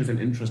conversation is an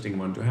interesting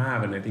one to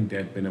have, and I think there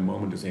had been a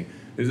moment to say,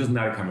 this is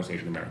not a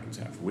conversation Americans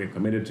have. We're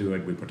committed to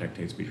it, we protect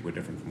hate speech, we're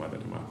different from other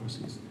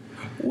democracies.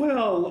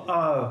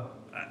 Well,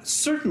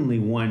 certainly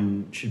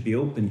one should be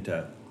open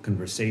to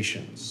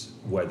conversations,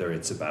 whether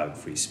it's about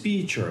free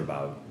speech or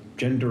about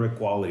gender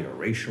equality or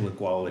racial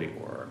equality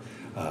or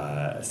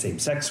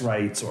same-sex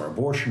rights or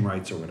abortion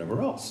rights or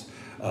whatever else.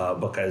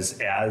 Because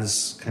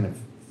as kind of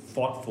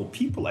thoughtful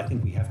people, I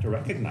think we have to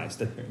recognize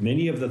that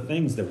many of the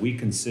things that we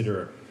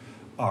consider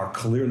are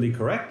clearly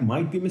correct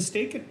might be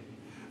mistaken.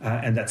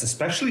 And that's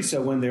especially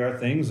so when there are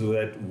things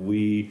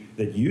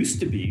that used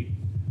to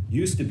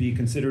be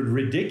considered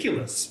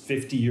ridiculous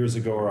 50 years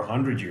ago or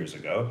 100 years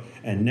ago,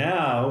 and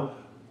now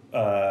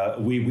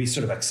we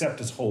sort of accept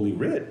as holy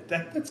writ.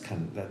 That's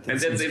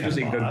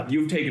interesting. That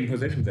you've taken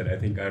positions that I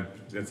think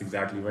that's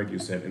exactly right. You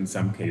said in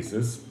some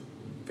cases,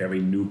 very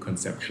new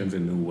conceptions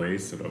in new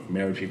ways, sort of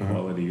marriage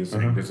equality. You're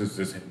saying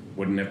this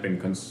wouldn't have been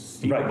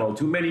conceivable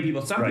to many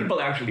people. Some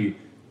people actually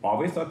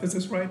always thought this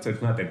is right, so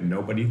it's not that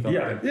nobody thought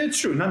that. Yeah, it's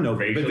true, not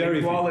nobody, racial but very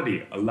equality.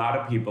 Few. A lot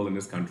of people in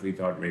this country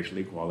thought racial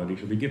equality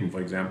should be given.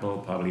 For example,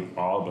 probably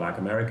all Black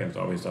Americans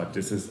always thought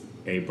this is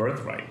a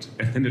birthright.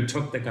 And it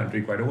took the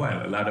country quite a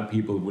while. A lot of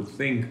people would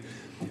think,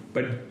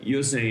 but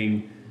you're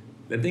saying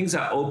that things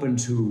are open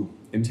to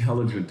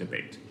intelligent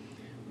debate.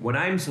 What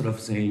I'm sort of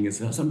saying is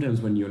that sometimes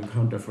when you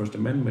encounter First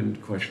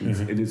Amendment questions,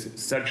 it is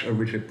such a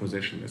rigid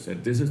position. It's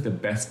that this is the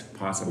best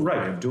possible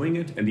way of doing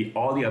it, and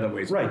all the other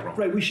ways are wrong.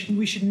 Right.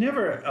 We should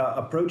never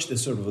approach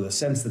this sort of with a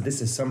sense that this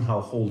is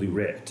somehow holy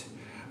writ,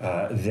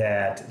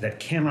 that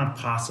cannot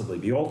possibly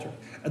be altered.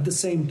 At the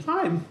same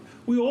time,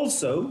 we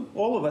also,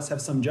 all of us, have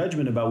some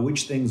judgment about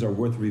which things are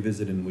worth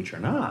revisiting and which are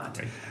not.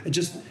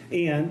 Right.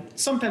 And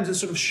sometimes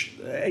it's sort of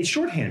a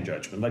shorthand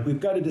judgment, like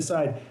we've got to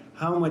decide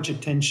how much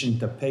attention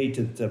to pay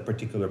to the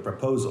particular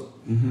proposal.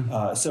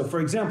 So, for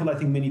example, I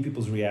think many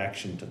people's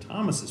reaction to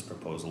Thomas's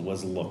proposal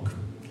was, look,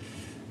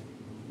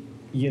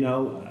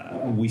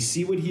 we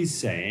see what he's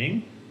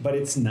saying, but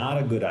it's not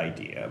a good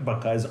idea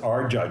because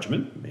our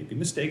judgment, may be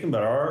mistaken,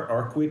 but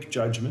our quick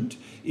judgment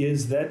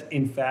is that,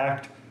 in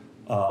fact,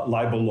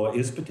 libel law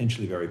is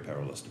potentially very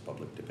perilous to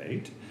public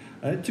debate.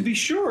 To be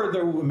sure,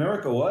 though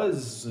America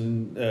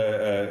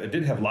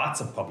did have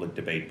lots of public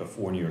debate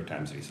before New York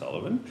Times v.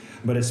 Sullivan,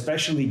 but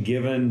especially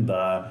given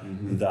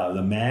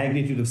the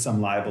magnitude of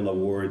some libel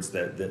awards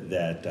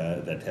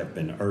that have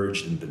been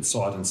urged and been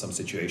sought in some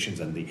situations,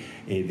 and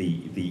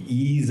the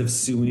ease of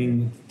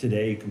suing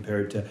today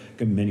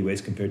in many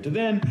ways compared to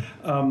then,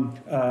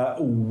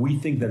 we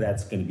think that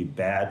that's going to be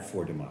bad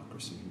for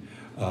democracy.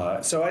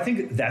 So I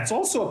think that's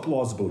also a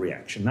plausible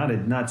reaction,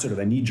 not sort of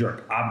a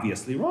knee-jerk,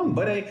 obviously wrong,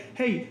 but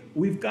hey,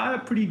 we've got a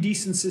pretty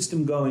decent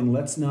system going.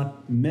 Let's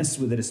not mess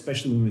with it,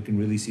 especially when we can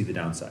really see the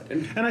downside.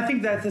 And I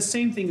think that the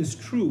same thing is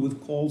true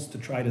with calls to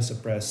try to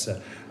suppress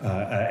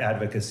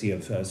advocacy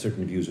of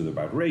certain views, whether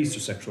about race or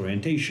sexual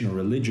orientation or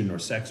religion or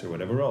sex or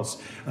whatever else,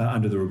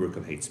 under the rubric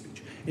of hate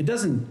speech. It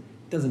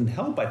doesn't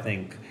help, I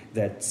think,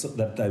 that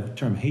the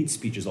term hate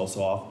speech is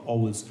also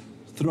always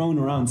thrown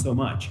around so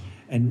much,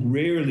 and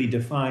rarely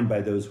defined by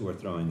those who are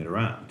throwing it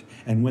around.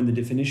 And when the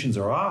definitions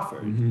are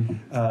offered,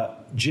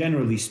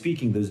 generally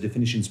speaking, those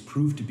definitions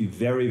prove to be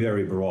very,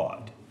 very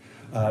broad.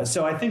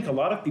 So I think a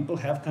lot of people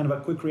have kind of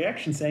a quick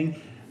reaction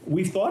saying,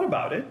 we've thought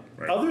about it,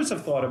 others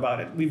have thought about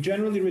it, we've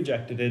generally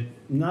rejected it,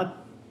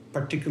 not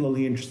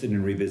particularly interested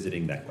in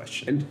revisiting that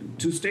question. And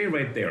to stay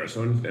right there,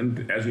 so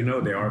and as you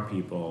know, there are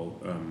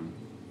people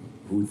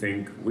who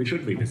think we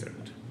should revisit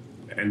it.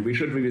 And we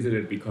should revisit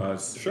it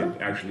because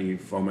it actually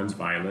foments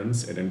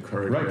violence. It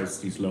encourages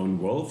these lone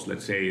wolves.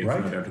 Let's say it's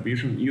not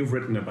attribution. You've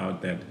written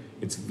about that.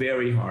 It's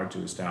very hard to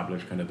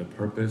establish kind of the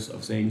purpose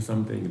of saying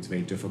something. It's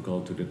very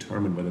difficult to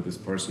determine whether this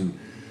person,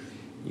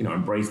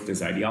 embraced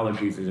this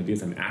ideology, these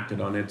ideas, and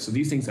acted on it. So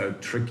these things are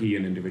tricky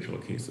in individual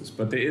cases.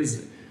 But there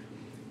is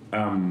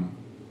a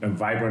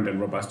vibrant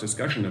and robust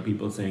discussion of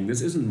people saying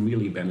this isn't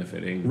really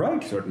benefiting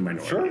certain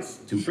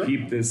minorities. To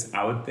keep this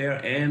out there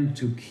and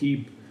to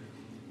keep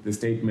the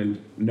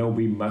statement, no,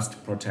 we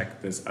must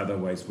protect this,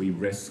 otherwise we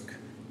risk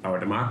our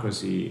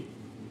democracy.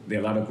 There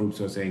are a lot of groups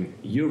who are saying,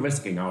 you're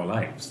risking our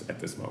lives at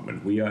this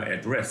moment. We are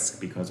at risk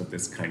because of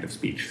this kind of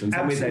speech. So in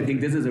some ways, I think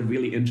this is a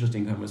really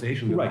interesting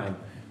conversation to have.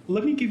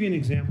 Let me give you an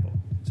example.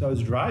 So I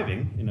was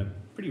driving in a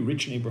pretty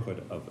rich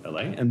neighborhood of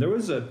LA, and there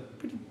was a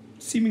pretty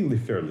seemingly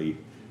fairly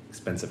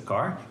expensive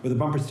car with a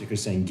bumper sticker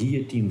saying,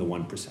 guillotine the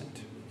 1%.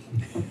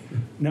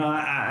 Now,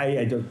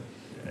 I don't...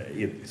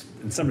 It's,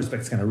 in some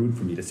respects, kind of rude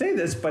for me to say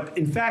this, but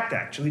in fact,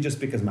 actually, just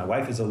because my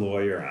wife is a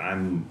lawyer,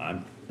 I'm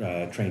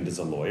trained as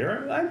a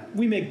lawyer,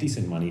 we make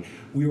decent money,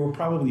 we will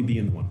probably be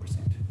in the 1%.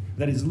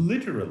 That is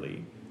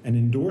literally an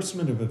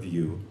endorsement of a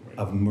view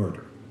of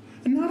murder.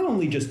 And not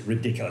only just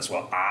ridiculous,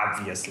 well,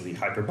 obviously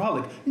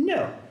hyperbolic.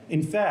 No.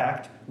 In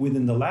fact,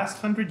 within the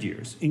last 100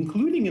 years,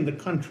 including in the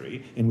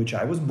country in which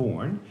I was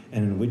born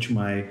and in which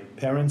my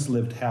parents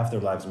lived half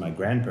their lives, my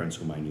grandparents,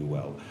 whom I knew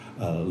well,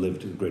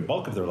 lived the great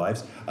bulk of their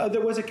lives,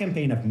 there was a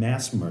campaign of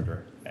mass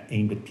murder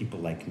aimed at people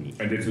like me.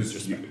 And this was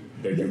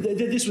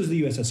this was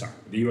the USSR.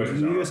 The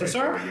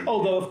USSR. Right.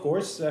 Although, of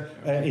course,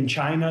 in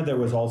China there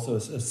was also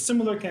a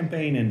similar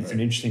campaign, and it's an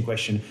interesting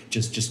question: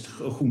 just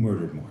who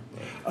murdered more?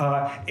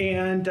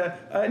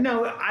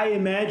 No, I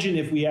imagine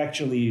if we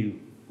actually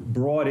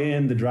brought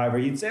in the driver,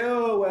 he'd say,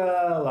 "Oh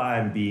well,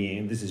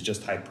 this is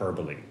just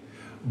hyperbole,"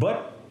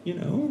 but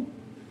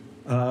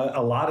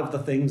a lot of the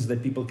things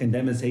that people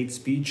condemn as hate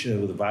speech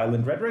with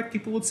violent rhetoric,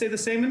 people would say the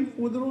same and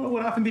would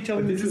often be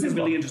telling the truth. This is a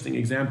really interesting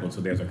example.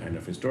 So there's a kind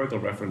of historical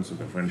reference to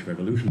the French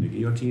Revolution, the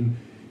guillotine.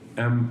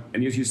 And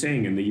as you're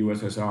saying, in the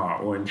USSR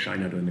or in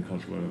China during the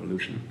Cultural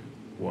Revolution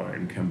or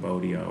in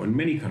Cambodia or in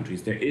many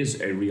countries, there is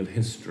a real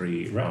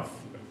history of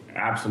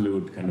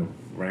absolute kind of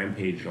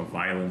rampage of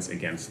violence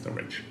against the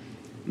rich.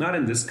 Not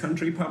in this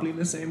country, probably in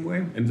the same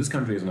way. In this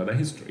country is another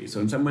history. So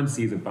when someone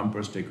sees a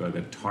bumper sticker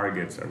that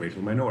targets a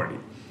racial minority,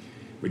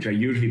 which are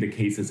usually the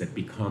cases that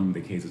become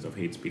the cases of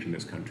hate speech in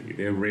this country.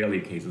 They're rarely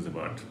cases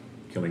about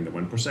killing the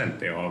 1%.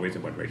 They're always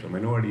about racial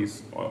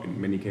minorities, or in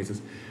many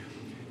cases.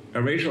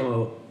 A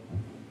racial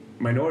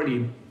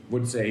minority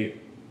would say,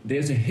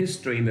 there's a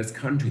history in this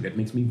country that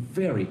makes me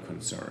very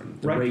concerned.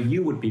 The way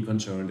you would be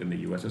concerned in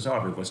the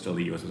USSR, if it was still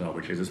the USSR,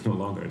 which is no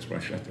longer, it's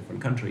Russia, a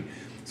different country.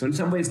 So in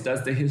some ways,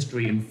 does the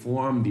history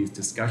inform these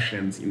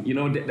discussions?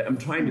 I'm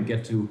trying to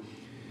get to,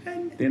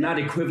 they're not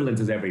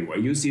equivalences everywhere.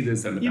 You see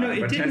this in the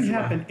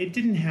It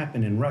didn't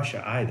happen in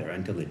Russia either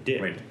until it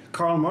did. Right.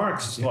 Karl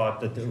Marx thought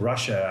that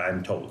Russia,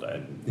 I'm told,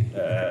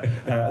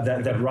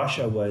 that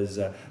Russia was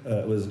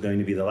going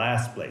to be the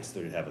last place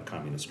that would have a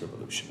communist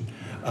revolution.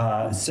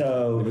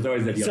 So it was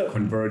always that you're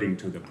converting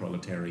to the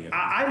proletariat.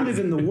 I live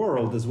in the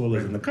world as well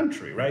as in the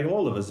country, right?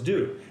 All of us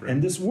do. Right.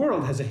 And this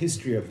world has a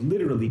history of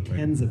literally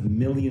tens of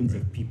millions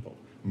of people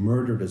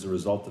murdered as a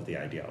result of the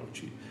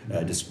ideology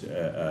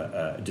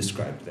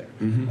described there.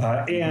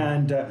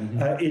 And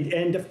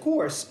of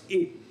course,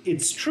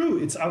 it's true.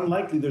 It's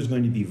unlikely there's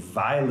going to be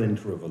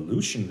violent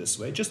revolution this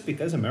way, just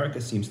because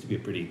America seems to be a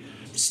pretty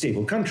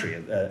stable country,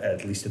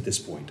 at least at this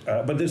point.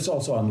 But it's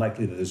also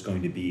unlikely that there's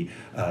going to be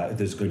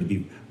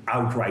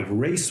outright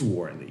race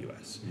war in the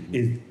U.S.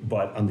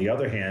 But on the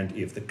other hand,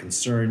 if the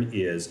concern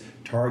is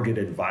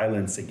targeted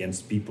violence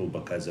against people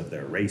because of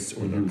their race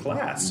or their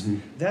class,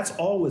 that's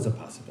always a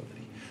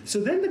possibility. So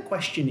then the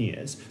question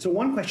is,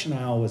 one question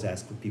I always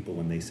ask with people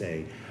when they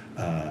say,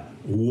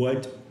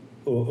 well,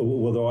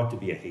 there ought to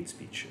be a hate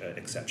speech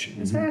exception.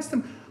 And so I ask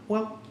them,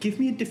 well, give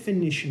me a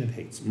definition of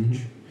hate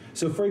speech.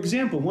 So, for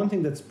example, one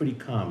thing that's pretty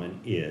common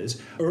is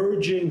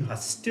urging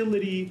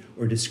hostility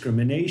or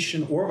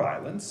discrimination or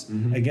violence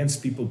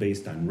against people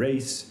based on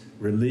race,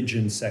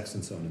 religion, sex,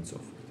 and so on and so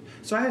forth.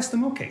 So I ask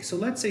them, okay, so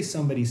let's say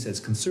somebody says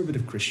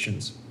conservative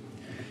Christians,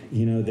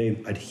 they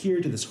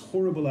adhere to this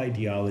horrible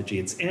ideology.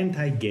 It's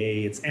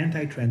anti-gay, it's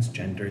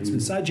anti-transgender, it's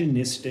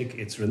misogynistic,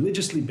 it's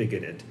religiously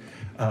bigoted.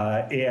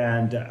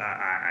 And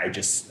I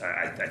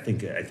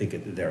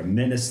think they're a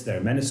menace. They're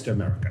a menace to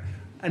America.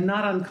 A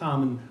not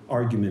uncommon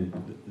argument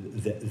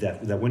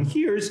that one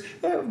hears,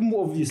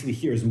 obviously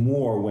hears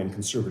more when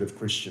conservative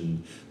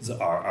Christians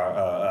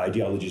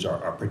ideologies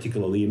are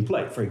particularly in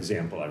play. For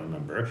example, I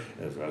remember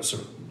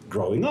sort of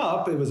growing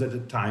up, it was at a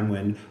time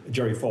when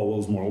Jerry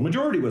Falwell's Moral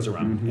Majority was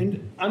around,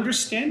 and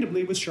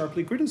understandably was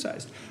sharply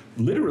criticized.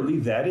 Literally,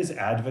 that is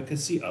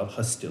advocacy of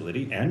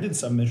hostility and, in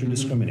some measure,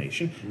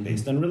 discrimination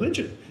based on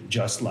religion,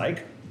 just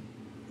like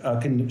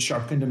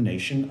sharp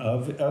condemnation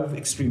of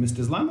extremist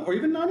Islam or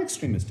even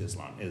non-extremist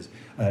Islam is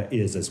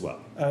as well.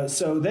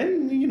 So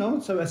then,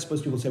 so I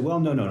suppose people say, well,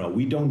 no,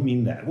 we don't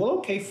mean that. Well,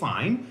 okay,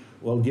 fine.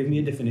 Well, give me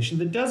a definition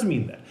that does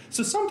mean that.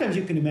 So sometimes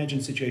you can imagine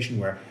a situation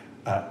where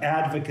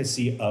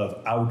advocacy of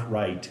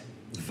outright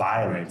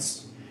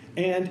violence.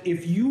 And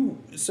if you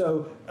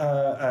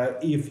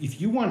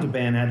want to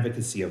ban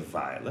advocacy of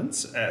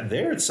violence,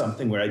 there's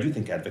something where I do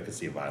think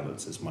advocacy of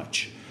violence is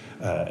much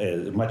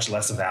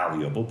less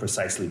valuable,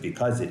 precisely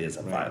because it is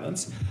a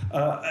violence.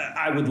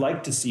 I would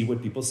like to see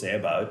what people say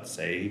about,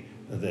 say,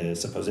 the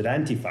supposed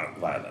Antifa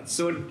violence.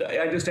 So I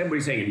understand what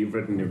you're saying, and you've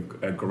written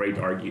a great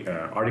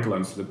article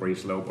on slippery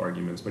slope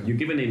arguments, but you've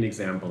given an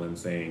example in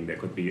saying there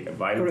could be a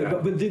violent...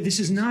 Right, but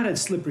this is not a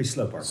slippery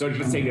slope argument. So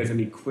let's say there's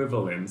an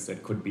equivalence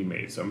that could be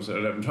made. So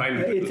I'm trying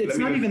to... It's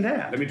not even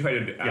that. Let me try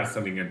to ask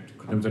something in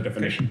terms of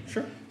definition. Okay,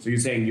 sure. So you're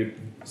saying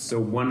so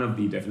one of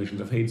the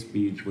definitions of hate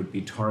speech would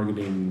be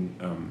targeting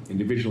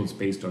individuals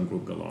based on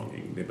group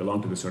belonging. They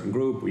belong to a certain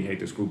group. We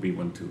hate this group. We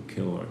want to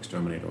kill or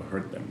exterminate or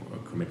hurt them or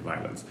commit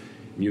violence.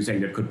 And you're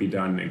saying that could be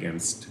done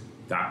against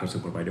doctors who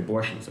provide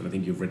abortions. And I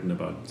think you've written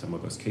about some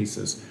of those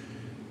cases.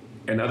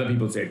 And other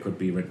people say it could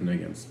be written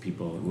against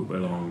people who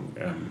belong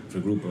to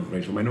a group of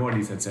racial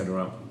minorities,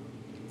 etc.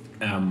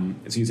 So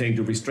you're saying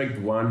to restrict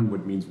one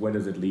would means where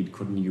does it lead?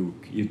 Couldn't you?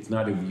 It's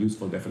not a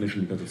useful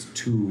definition because it's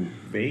too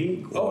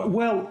vague. Oh,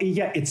 well,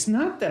 yeah, it's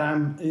not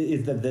that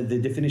the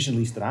definition, at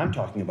least that I'm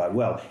talking about.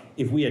 Well,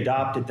 if we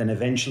adopt it, then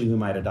eventually we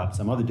might adopt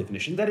some other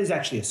definition. That is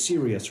actually a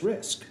serious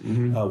risk,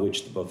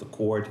 which both the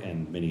court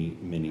and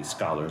many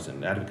scholars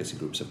and advocacy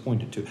groups have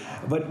pointed to.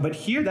 But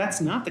here,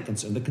 that's not the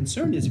concern. The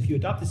concern is if you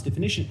adopt this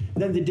definition,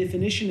 then the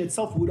definition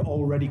itself would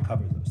already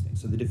cover those things.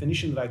 So the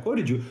definition that I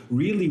quoted you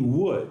really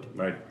would,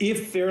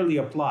 if fairly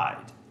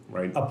applied,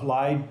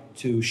 applied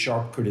to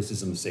sharp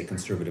criticism of, say,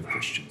 conservative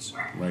Christians.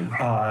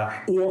 Or,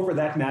 for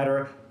that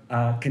matter,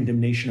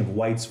 condemnation of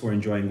whites for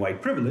enjoying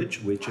white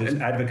privilege, which is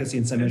advocacy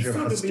in some measure of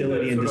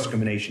hostility and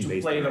discrimination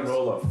based on play the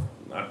role of,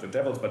 not the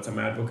devil's, but some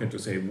advocate to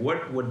say,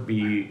 what would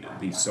be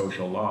the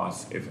social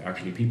loss if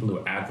actually people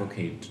who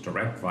advocate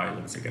direct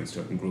violence against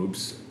certain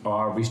groups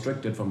are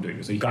restricted from doing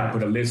this? So you can't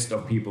put a list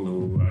of people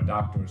who are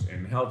doctors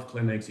in health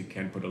clinics, you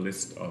can't put a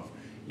list of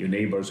your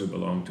neighbors who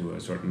belong to a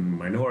certain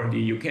minority.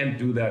 You can't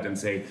do that and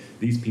say,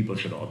 these people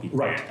should all be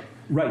banned.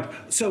 Right.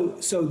 So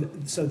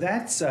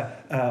that's,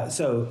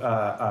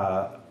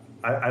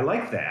 I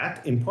like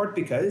that, in part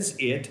because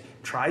it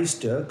tries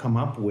to come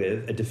up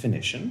with a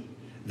definition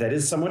that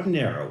is somewhat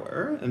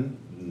narrower, and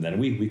then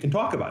we can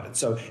talk about it.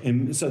 So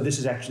this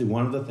is actually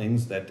one of the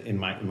things that in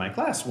my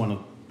class, one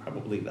of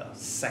probably the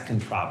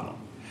second problem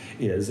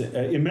is,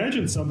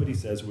 imagine somebody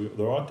says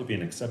there ought to be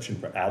an exception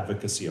for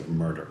advocacy of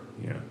murder.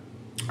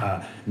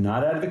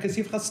 Not advocacy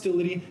of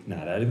hostility,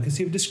 not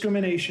advocacy of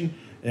discrimination,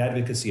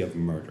 advocacy of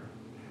murder.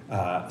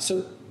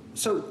 So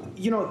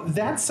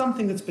that's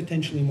something that's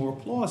potentially more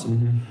plausible.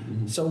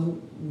 So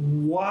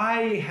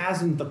why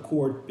hasn't the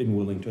court been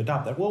willing to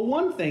adopt that? Well,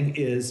 one thing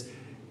is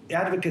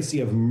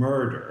advocacy of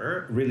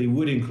murder really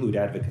would include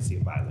advocacy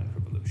of violent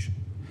revolution.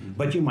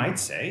 But you might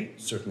say,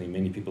 certainly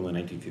many people in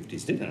the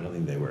 1950s did, I don't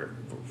think they were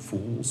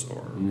fools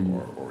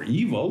or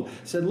evil,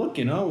 said, look,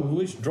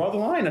 we should draw the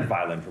line at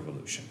violent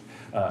revolution.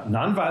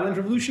 Nonviolent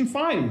revolution,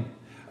 fine.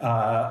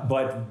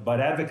 But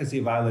advocacy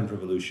of violent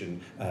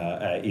revolution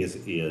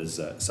is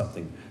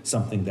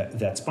something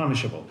that's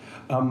punishable.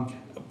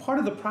 Part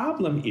of the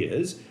problem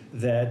is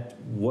that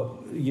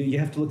you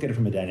have to look at it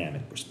from a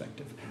dynamic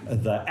perspective.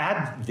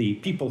 The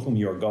people whom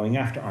you're going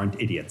after aren't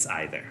idiots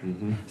either.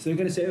 So they're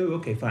going to say, oh,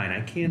 okay, fine.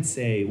 I can't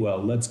say,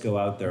 well, let's go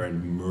out there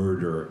and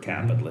murder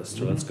capitalists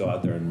or let's go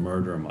out there and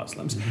murder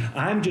Muslims.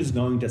 I'm just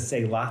going to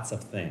say lots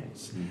of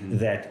things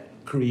that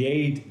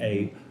create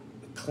a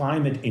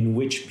climate in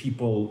which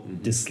people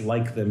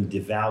dislike them,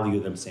 devalue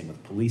them, same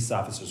with police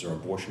officers or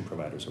abortion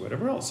providers or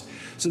whatever else.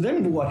 So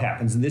then what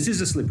happens, and this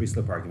is a slippery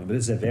slope argument, but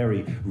this is a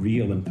very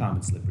real and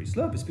common slippery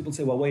slope, is people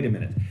say, well, wait a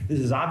minute, this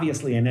is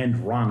obviously an end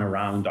run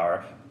around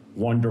our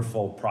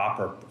wonderful,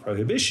 proper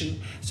prohibition,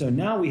 so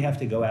now we have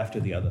to go after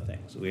the other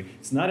things.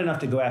 It's not enough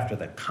to go after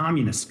the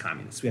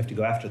communists. We have to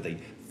go after the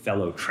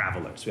fellow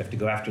travelers. We have to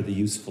go after the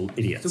useful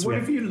idiots. So what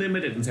if you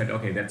limited and said,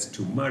 okay, that's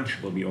too much,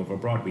 we'll be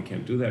overbroad, we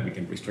can't do that, we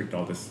can restrict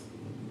all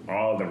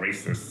the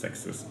racist,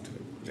 sexist,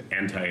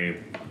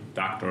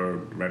 anti-doctor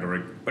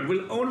rhetoric, but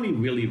we'll only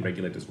really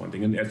regulate this one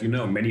thing. And as you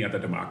know, many other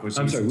democracies...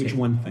 I'm sorry, which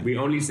one thing? We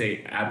only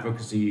say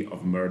advocacy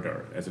of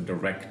murder as a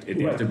direct... It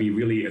has to be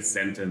really a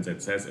sentence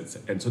that says it's...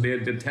 And so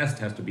the test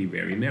has to be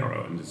very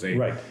narrow and to say...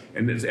 Right.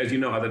 And as you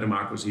know, other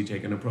democracies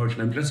take an approach.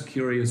 And I'm just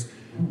curious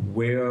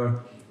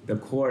where the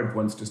court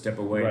wants to step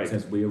away and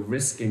says, we're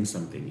risking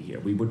something here.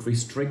 We would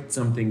restrict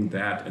something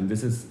that... And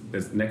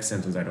this next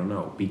sentence, I don't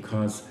know,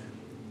 because...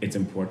 It's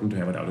important to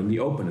have it out in the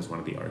open is one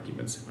of the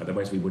arguments.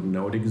 Otherwise, we wouldn't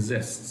know it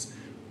exists.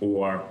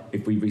 Or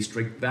if we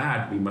restrict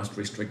that, we must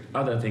restrict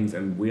other things,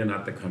 and we're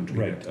not the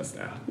country that does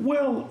that.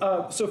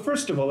 Well, so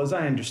first of all, as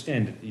I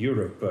understand it,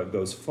 Europe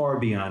goes far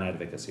beyond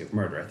advocacy of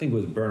murder. I think it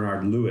was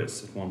Bernard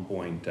Lewis at one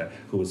point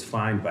who was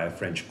fined by a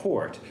French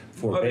court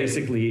for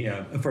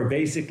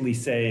basically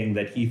saying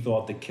that he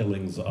thought the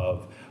killings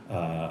of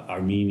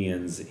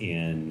Armenians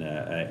in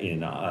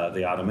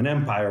the Ottoman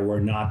Empire were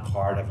not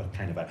part of a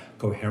kind of a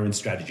coherent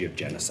strategy of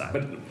genocide.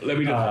 But let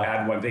me just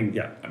add one thing.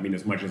 Yeah. I mean,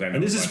 as much as I know.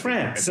 And this is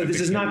France, so this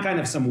is not kind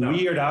of some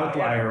weird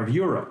outlier of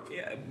Europe.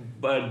 Yeah,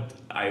 but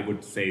I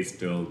would say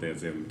still there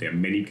are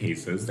many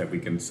cases that we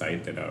can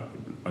cite that are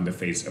on the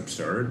face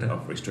absurd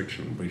of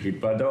restriction. Brigitte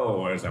Bardot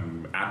or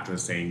some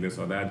actress saying this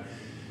or that.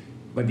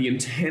 But the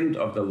intent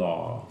of the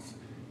law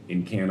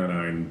in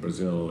Canada, in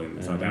Brazil,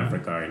 in South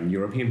Africa, in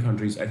European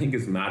countries, I think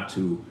is not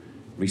to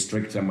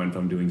restrict someone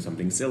from doing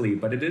something silly,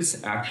 but it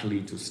is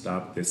actually to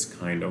stop this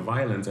kind of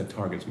violence that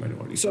targets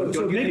minorities. So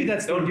maybe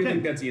that's the intent. Don't you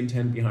think that's the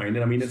intent behind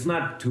it? I mean, it's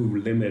not to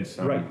limit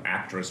some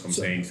actress from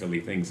saying silly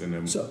things.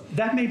 So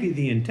that may be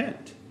the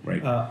intent.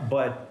 Right.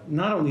 But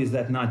not only is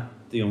that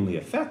not the only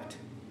effect,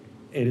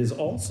 it is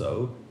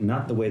also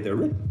not the way they're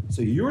written.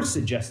 So you're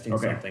suggesting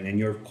something, and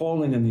you're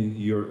calling on the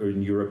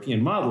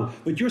European model,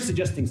 but you're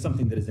suggesting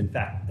something that is, in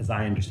fact, as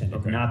I understand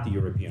it, not the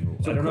European rule.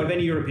 So I don't know of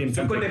any European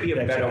country. So could there be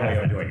a better way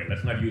of doing it?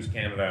 Let's not use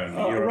Canada and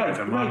Europe as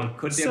a model.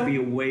 Could there be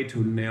a way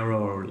to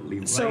narrowly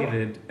write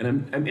it?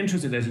 And I'm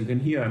interested, as you can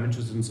hear, I'm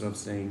interested in sort of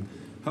saying,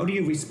 how do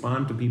you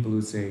respond to people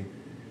who say,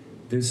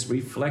 this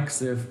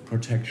reflexive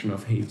protection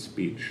of hate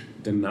speech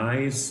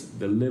denies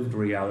the lived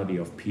reality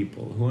of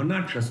people who are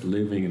not just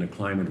living in a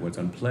climate where it's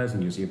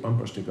unpleasant, you see a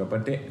bumper sticker,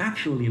 but they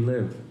actually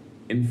live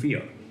in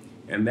fear.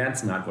 And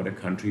that's not what a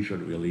country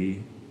should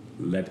really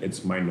let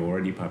its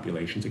minority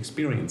populations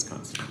experience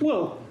constantly.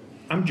 Well,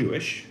 I'm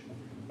Jewish.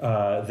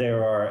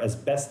 There are, as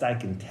best I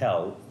can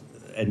tell,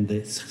 and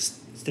the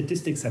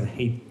statistics on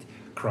hate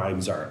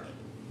crimes are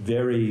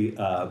very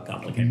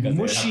complicated,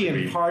 mushy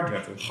and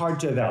hard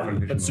to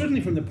evaluate. But certainly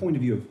from the point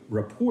of view of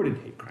reported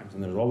hate crimes,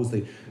 and there's always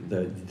the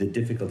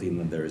difficulty in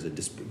that there is a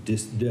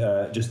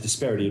just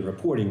disparity in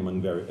reporting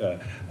among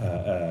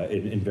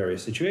in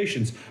various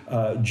situations.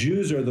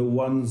 Jews are the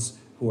ones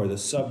who are the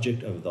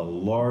subject of the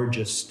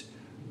largest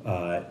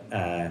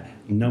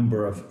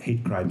number of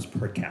hate crimes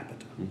per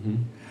capita.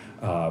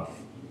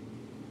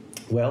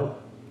 Well,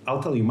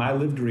 I'll tell you, my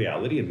lived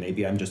reality, and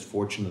maybe I'm just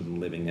fortunate in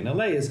living in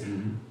LA, is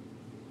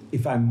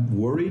if I'm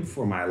worried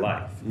for my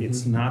life,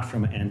 it's not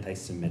from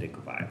anti-Semitic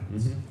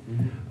violence.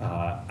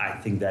 I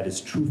think that is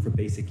true for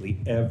basically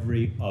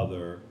every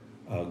other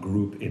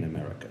group in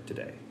America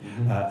today.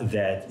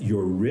 That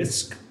your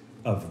risk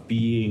of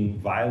being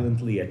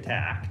violently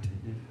attacked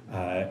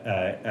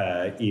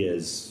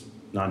is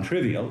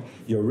non-trivial.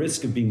 Your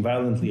risk of being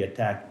violently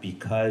attacked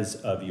because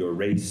of your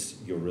race,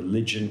 your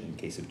religion, in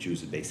case of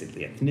Jews,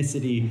 basically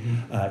ethnicity,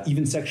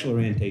 even sexual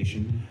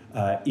orientation,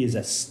 is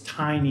a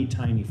tiny,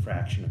 tiny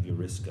fraction of your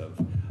risk of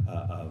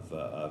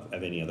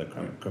any other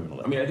criminal.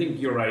 I mean, I think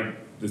you're right.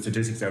 The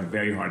statistics are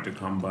very hard to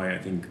come by. I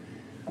think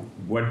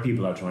what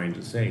people are trying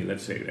to say,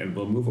 let's say, and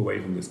we'll move away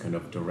from this kind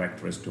of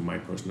direct risk to my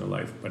personal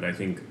life, but I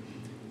think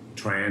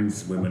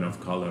trans women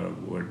of color,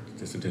 would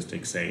the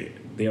statistics say,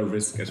 their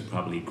risk is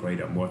probably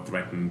greater, more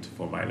threatened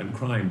for violent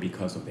crime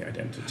because of their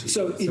identity.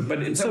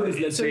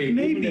 It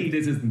may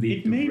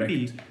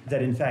be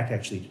that in fact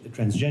actually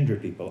transgender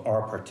people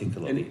are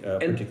particularly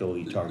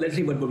targeted. Let's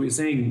see, what we're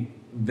saying,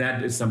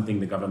 that is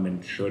something the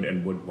government should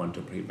and would want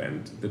to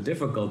prevent. The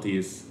difficulty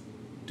is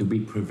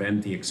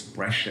prevent the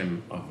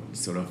expression of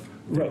sort of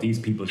that Right. these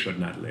people should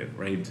not live,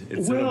 right?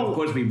 It's Well- of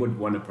course we would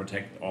want to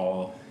protect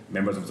all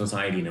members of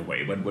society in a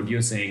way, but what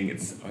you're saying,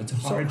 it's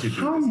hard to do.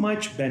 How this.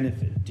 much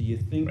benefit do you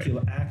think Right.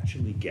 you'll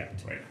actually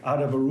get Right.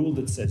 out of a rule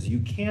that says you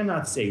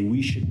cannot say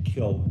we should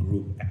kill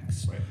group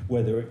X, Right.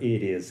 whether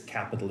it is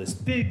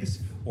capitalist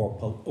pigs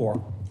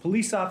or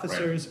police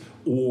officers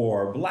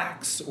or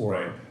blacks or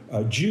Right.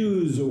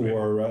 Jews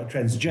or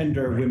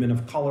transgender women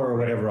of color or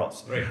whatever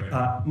else? Right,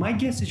 right. My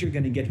guess is you're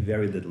going to get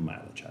very little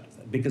mileage out of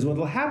that, because what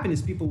will happen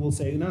is people will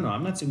say, no,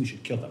 I'm not saying we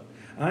should kill them.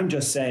 I'm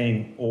just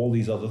saying all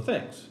these other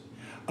things.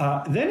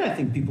 Then I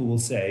think people will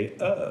say,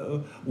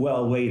 oh,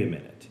 well, wait a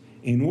minute.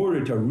 In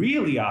order to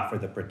really offer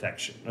the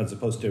protection, as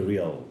opposed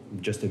to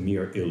just a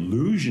mere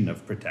illusion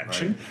of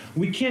protection,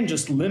 we can't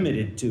just limit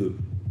it to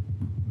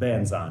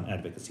bans on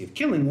advocacy of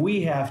killing.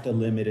 We have to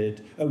limit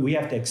it, we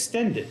have to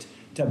extend it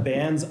to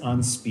bans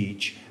on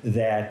speech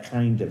that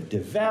kind of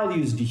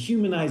devalues,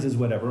 dehumanizes,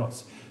 whatever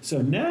else.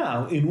 So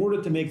now, in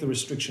order to make the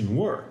restriction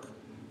work,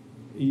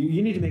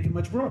 you need to make it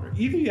much broader.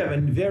 Either you have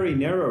a very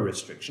narrow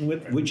restriction,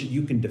 which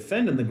you can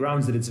defend on the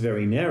grounds that it's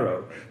very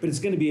narrow, but it's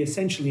going to be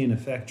essentially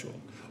ineffectual.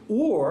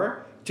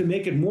 Or to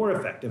make it more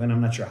effective, and I'm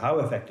not sure how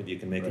effective you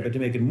can make it, but to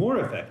make it more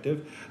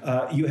effective,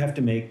 you have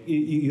to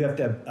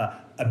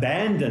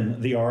abandon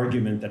the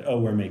argument that,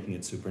 we're making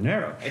it super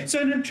narrow.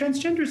 So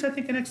transgender is, I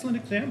think, an excellent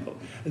example.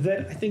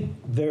 That I think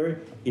there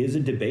is a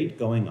debate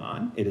going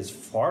on. It is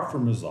far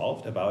from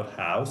resolved about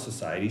how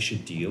society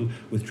should deal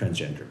with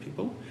transgender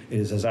people. It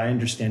is, as I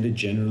understand it,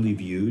 generally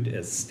viewed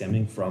as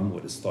stemming from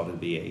what is thought to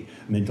be a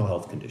mental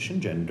health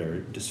condition,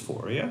 gender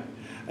dysphoria.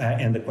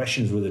 And the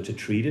question is whether to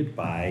treat it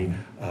by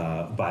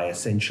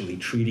essentially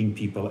treating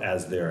people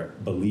as their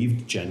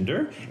believed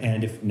gender,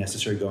 and if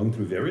necessary, going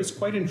through various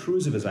quite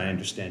intrusive, as I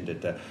understand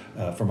it,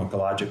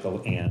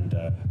 pharmacological and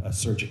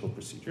surgical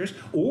procedures,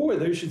 or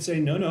whether you should say,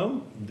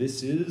 no,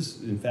 this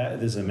is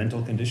a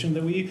mental condition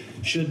that we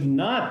should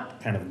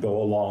not kind of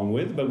go along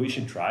with, but we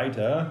should try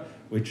to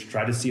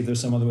see if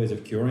there's some other ways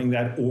of curing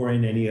that, or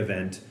in any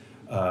event.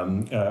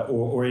 Not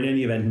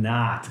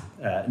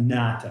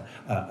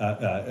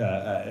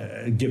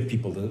give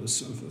people the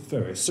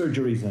various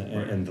surgeries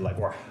and the like.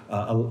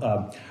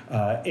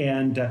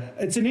 And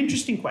it's an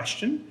interesting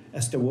question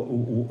as to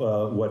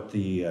what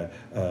the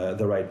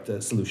right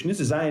solution is.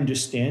 As I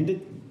understand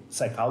it,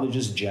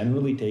 psychologists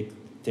generally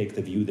take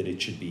the view that it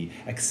should be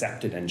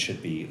accepted and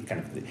should be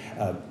kind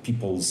of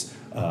people's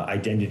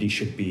identity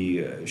should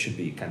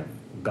be kind of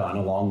gone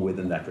along with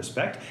in that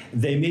respect.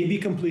 They may be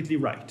completely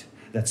right.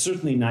 That's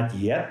certainly not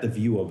yet the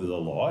view of the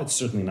law. It's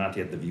certainly not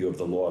yet the view of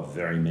the law of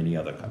very many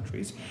other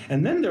countries.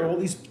 And then there are all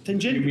these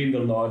tangential... You mean the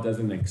law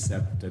doesn't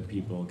accept that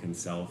people can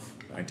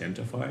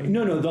self-identify?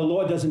 No, the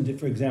law doesn't,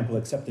 for example,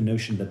 accept the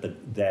notion that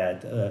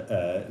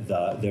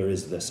there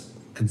is this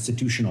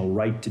constitutional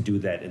right to do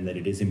that, and that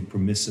it is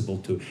impermissible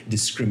to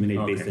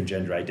discriminate based on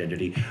gender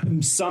identity.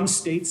 Some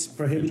states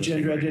prohibit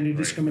gender identity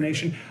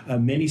discrimination.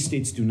 Many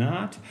states do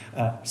not.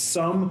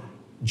 Some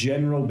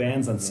general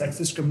bans on sex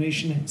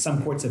discrimination.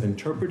 Some courts have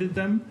interpreted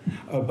them,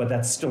 but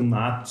that's still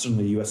not,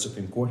 certainly the U.S.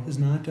 Supreme Court has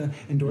not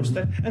endorsed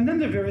that. And then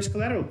there are various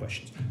collateral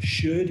questions.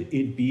 Should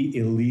it be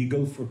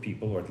illegal for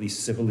people, or at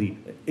least civilly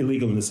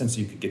illegal in the sense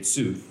that you could get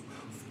sued,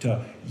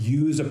 to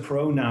use a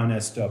pronoun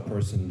as to a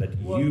person that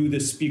you, the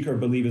speaker,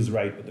 believe is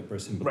right, but the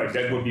person believes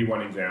that would be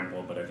one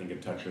example, but I think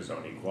it touches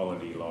on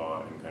equality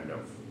law and kind of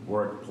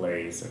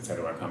workplace,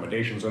 etc.,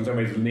 accommodations. So in some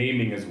ways,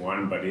 naming is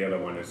one, but the other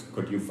one is,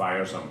 could you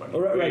fire somebody?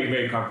 Right.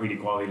 Very concrete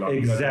equality law.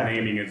 Because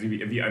naming is,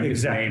 if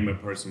you name a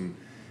person,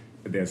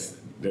 there's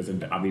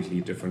obviously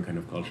a different kind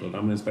of cultural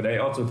dominance. But I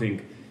also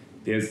think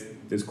there's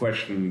this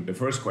question, the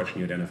first question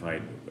you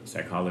identified,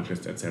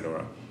 psychologists,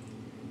 etc.,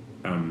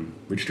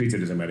 which treats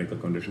it as a medical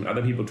condition.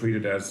 Other people treat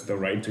it as the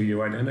right to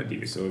your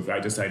identity. So if I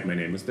decide my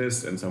name is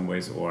this in some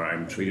ways, or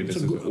I'm treated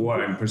as,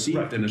 or I'm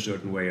perceived in a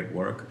certain way at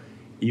work,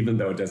 even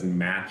though it doesn't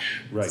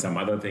match some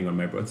other thing on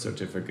my birth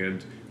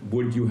certificate,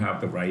 would you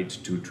have the right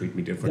to treat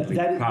me differently?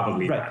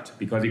 Probably not,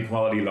 because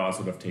equality law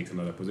sort of takes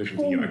another position.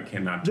 So you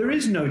cannot. There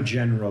is no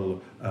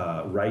general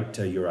right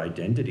to your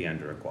identity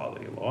under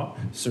equality law.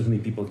 Certainly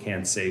people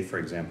can't say, for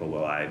example,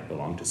 well, I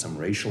belong to some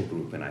racial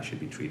group and I should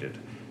be treated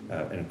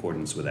in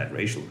accordance with that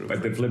racial group.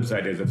 But the flip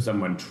side is, if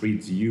someone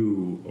treats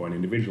you or an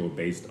individual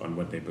based on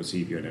what they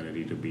perceive your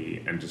identity to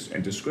be and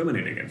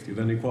discriminate against you,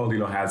 then equality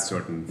law has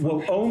certain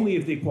functions. Well, only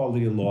if the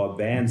equality law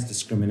bans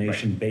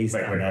discrimination based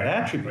on that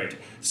attribute.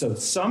 So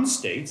some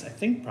states, I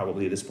think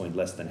probably at this point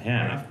less than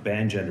half,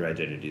 ban gender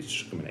identity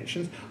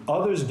discriminations.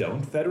 Others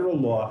don't.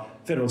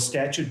 Federal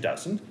statute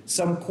doesn't.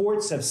 Some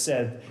courts have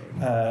said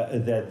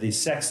that the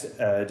sex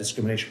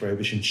discrimination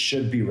prohibition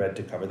should be read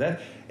to cover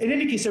that. In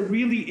any case, a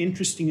really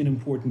interesting and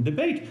important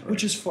debate,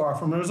 which is far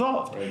from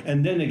resolved.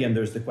 And then again,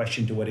 there's the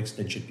question: to what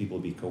extent should people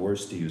be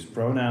coerced to use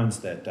pronouns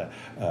that the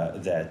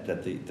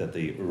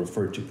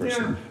referred to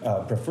person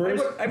prefers?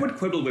 I would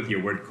quibble with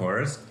your word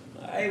coerced.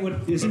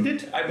 Isn't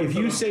it? If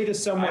you say to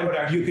someone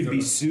you could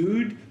be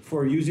sued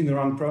for using the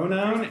wrong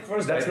pronoun,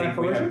 first, that's not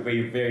coercion?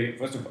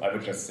 First of all, I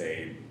would just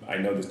say, I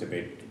know this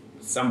debate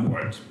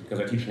somewhat, because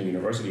I teach in a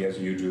university as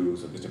you do,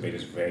 so this debate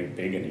is very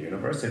big in a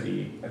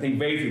university. I think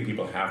very few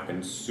people have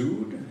been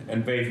sued,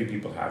 and very few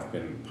people have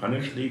been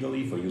punished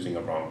legally for using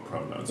a wrong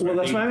pronoun. So well,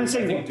 that's why I'm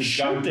saying, I think to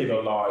jump to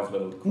the law is a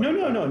little quick.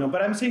 No.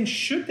 But I'm saying,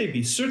 should they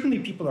be? Certainly,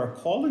 people are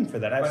calling for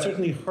that. I've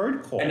certainly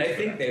heard calls. And I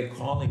think they're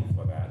calling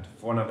for that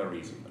for another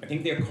reason. I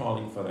think they're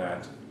calling for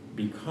that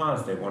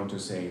because they want to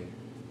say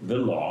the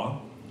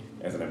law,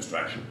 as an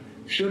abstraction,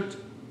 should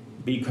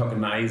be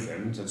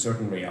cognizant that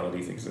certain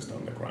realities exist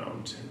on the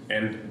ground.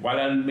 And while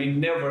I may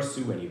never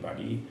sue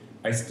anybody,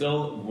 I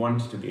still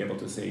want to be able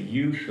to say,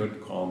 you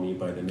should call me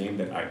by the name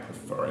that I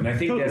prefer. And I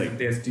think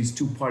there's these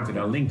two parts that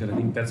are linked, and I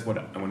think that's what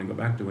I want to go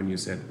back to when you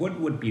said, what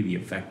would be the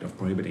effect of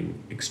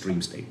prohibiting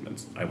extreme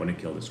statements? I want to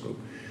kill this group.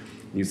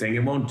 And you're saying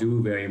it won't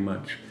do very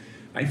much.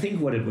 I think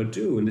what it would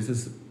do, and this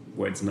is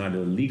where it's not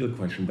a legal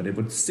question, but it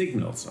would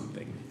signal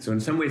something. So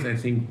in some ways, I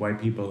think why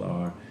people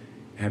are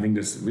having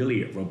this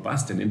really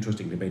robust and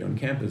interesting debate on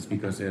campus,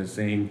 because they're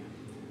saying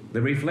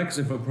the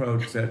reflexive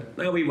approach that,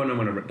 no, we don't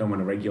want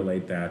to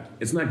regulate that.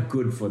 It's not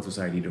good for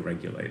society to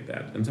regulate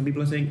that. And some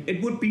people are saying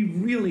it would be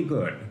really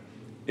good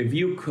if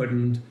you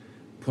couldn't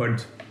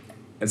put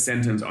a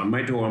sentence on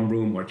my dorm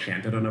room or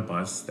chant it on a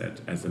bus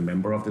that as a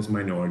member of this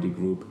minority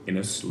group in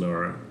a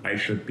slur, I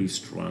should be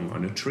strung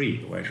on a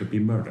tree or I should be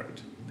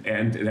murdered.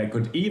 And that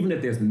could, even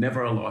if there's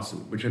never a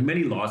lawsuit, which in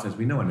many laws, as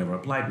we know, are never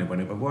applied, never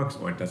works,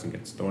 or it doesn't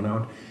get thrown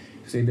out,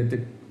 say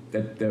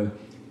that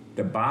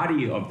the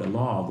body of the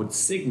law would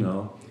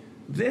signal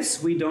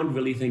this we don't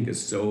really think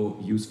is so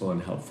useful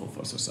and helpful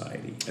for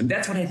society. And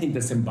that's what I think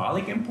the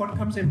symbolic import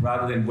comes in,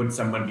 rather than would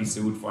someone be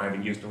sued for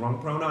having used the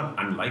wrong pronoun?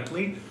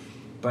 Unlikely.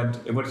 But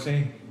it would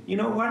say, you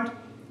know what?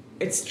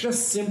 It's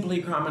just simply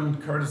common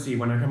courtesy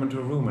when I come into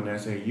a room and I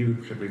say,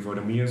 you should refer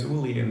to me as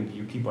Uli, and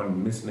you keep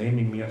on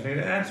misnaming me. I say,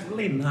 that's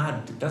really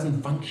not, it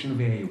doesn't function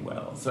very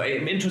well. So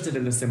I'm interested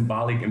in the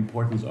symbolic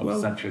importance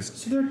of such a...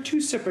 So there are two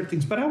separate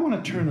things, but I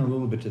want to turn a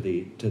little bit to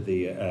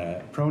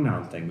the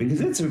pronoun thing, because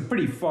it's a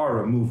pretty far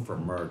removed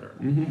from murder.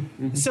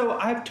 So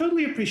I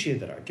totally appreciate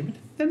that argument.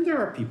 Then there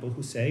are people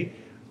who say,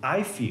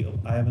 I feel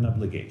I have an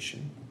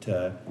obligation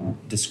to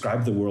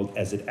describe the world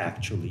as it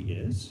actually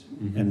is.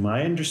 And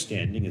my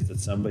understanding is that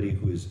somebody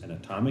who is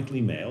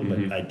anatomically male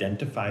but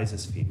identifies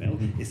as female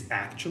is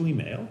actually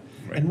male.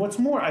 Right. And what's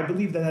more, I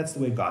believe that that's the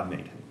way God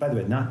made him. By the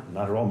way, not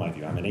at all my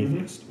view. I'm an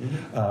atheist.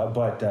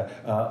 But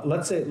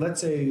let's say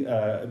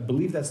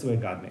believe that's the way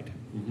God made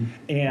him.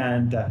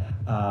 And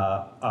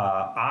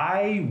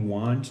I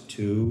want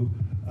to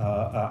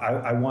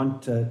I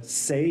want to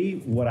say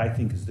what I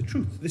think is the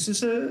truth. This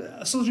is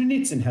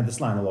Solzhenitsyn had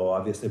this line, although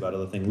obviously about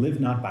other things, live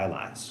not by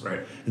lies.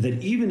 Right.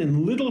 That even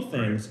in little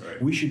things,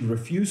 we should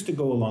refuse to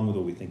go along with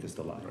what we think is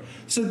the lie. Right.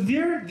 So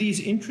there are these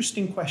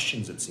interesting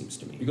questions, it seems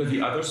to me. Because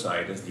the other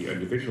side is the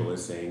individual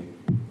is saying,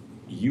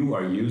 you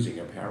are using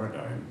a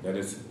paradigm that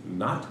is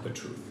not the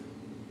truth.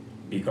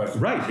 Because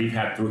we've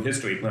had through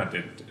history, it's not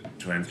that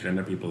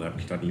transgender people have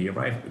suddenly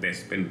arrived.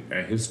 There's been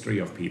a history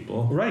of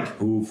people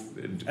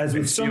who've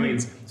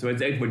experienced. So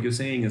it's like what you're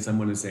saying is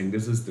someone is saying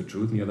this is the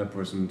truth, and the other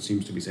person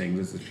seems to be saying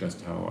this is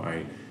just how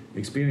I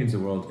experience the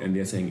world, and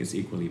they're saying it's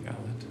equally valid.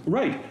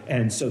 Right.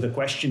 And so the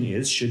question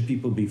is, should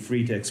people be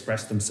free to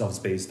express themselves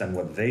based on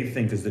what they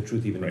think is the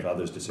truth, even if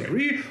others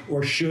disagree?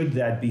 Or should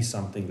that be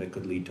something that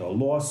could lead to a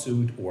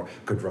lawsuit or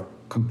could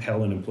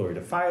compel an employer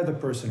to fire the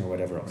person or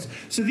whatever else?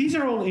 So these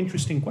are all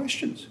interesting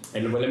questions.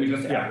 And let me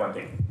just add one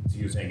thing. So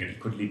you're saying it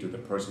could lead to the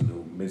person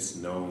who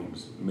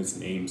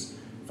misnames,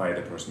 fire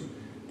the person.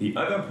 The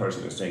other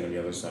person is saying on the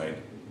other side,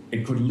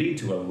 it could lead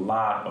to a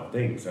lot of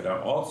things that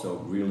are also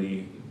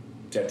really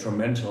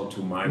detrimental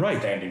to my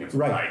standing in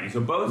society.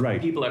 So both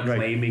people are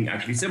claiming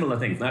actually similar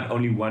things. Not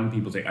only one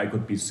people say, I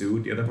could be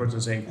sued. The other person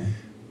is saying,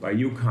 by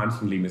you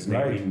constantly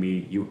misnaming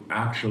me, you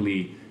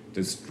actually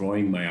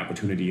destroying my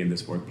opportunity in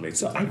this workplace.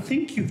 So I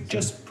think you've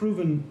just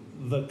proven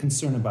the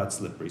concern about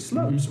slippery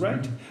slopes,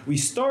 right? We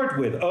start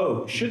with,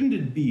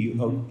 shouldn't the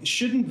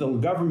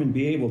government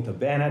be able to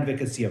ban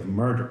advocacy of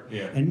murder?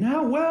 And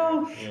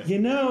now,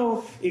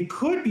 it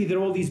could be that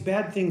all these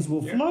bad things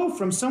will flow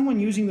from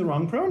someone using the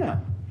wrong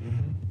pronoun.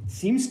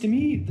 Seems to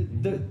me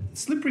the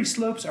slippery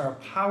slopes are a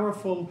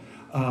powerful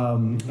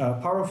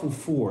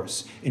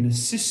force in a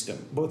system,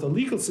 both a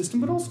legal system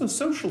but also a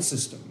social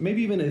system,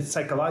 maybe even a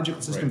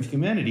psychological system of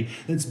humanity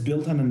that's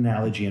built on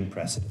analogy and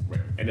precedent.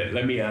 Right. And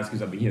let me ask you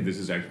something here. This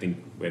is, I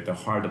think, at the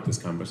heart of this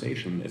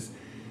conversation is,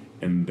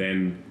 and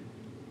then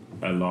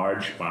a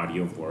large body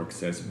of work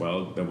says,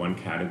 well, the one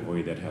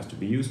category that has to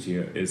be used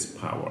here is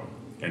power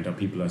and how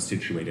people are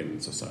situated in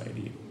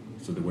society.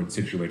 So the word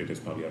situated is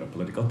probably out of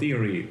political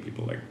theory.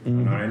 People like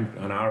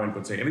Hannah Arendt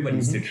would say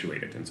everybody's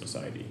situated in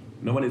society.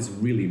 No one is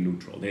really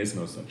neutral. There is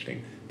no such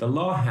thing. The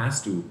law has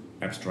to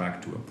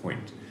abstract to a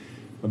point.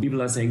 But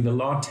people are saying the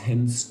law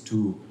tends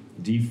to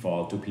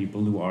default to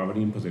people who are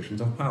already in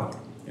positions of power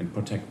and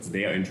protects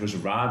their interests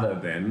rather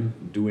than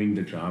doing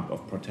the job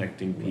of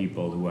protecting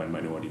people who are in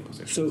minority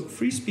positions. So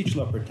free speech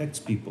law protects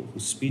people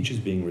whose speech is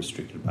being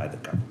restricted by the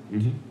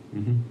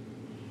government.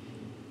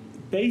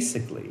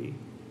 Basically,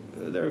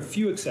 there are a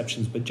few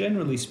exceptions, but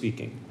generally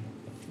speaking,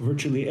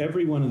 virtually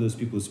every one of those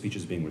people whose speech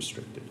is being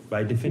restricted,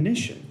 by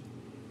definition,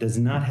 does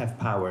not have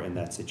power in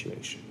that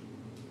situation.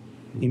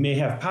 He may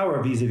have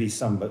power vis-a-vis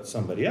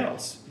somebody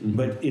else,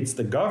 but it's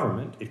the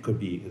government. It could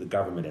be the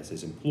government as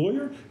his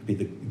employer, it could be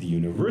the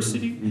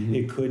university,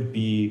 it could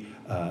be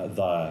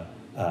the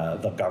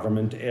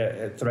government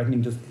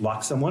threatening to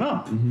lock someone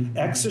up,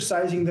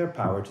 exercising their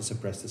power to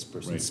suppress this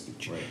person's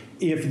speech. Right.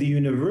 If the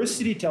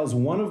university tells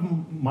one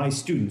of my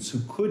students,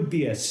 who could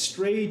be a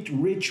straight,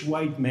 rich,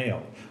 white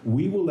male,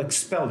 we will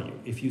expel you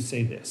if you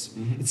say this,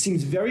 it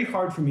seems very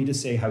hard for me to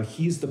say how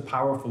he's the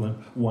powerful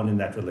one in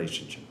that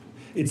relationship.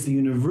 It's the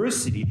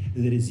university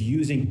that is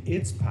using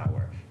its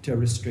power to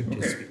restrict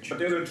his speech. But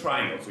there's a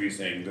triangle. So you're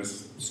saying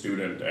this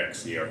student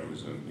X here,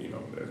 who's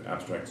an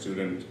abstract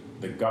student,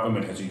 the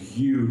government has a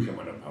huge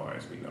amount of power,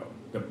 as we know.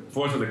 The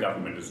force of the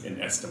government is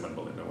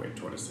inestimable in a way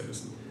toward a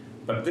citizen.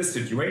 But this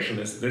situation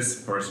is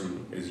this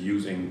person is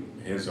using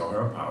his or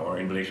her power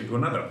in relation to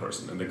another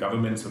person. And the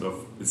government sort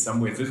of, in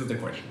some ways, this is the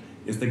question,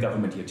 is the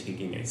government here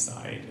taking a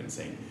side and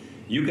saying,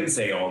 you can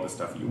say all the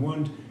stuff you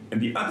want, and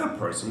the other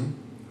person,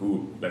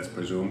 who, let's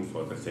presume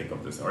for the sake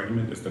of this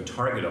argument, is the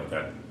target of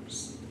that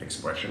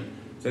expression,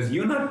 says,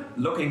 you're not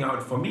looking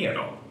out for me at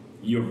all.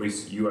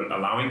 You're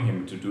allowing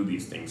him to do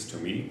these things to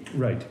me.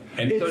 Right.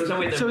 And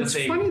so it's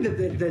funny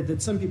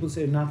that some people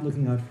say not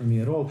looking out for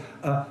me at all.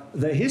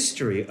 The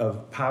history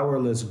of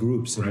powerless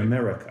groups in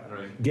America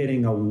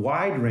getting a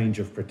wide range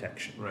of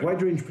protection,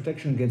 wide range of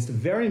protection against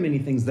very many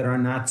things that are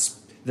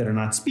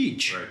not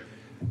speech,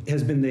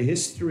 has been the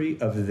history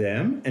of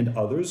them and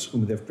others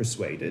whom they've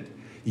persuaded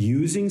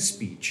using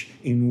speech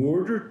in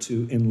order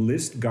to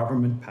enlist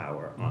government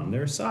power on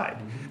their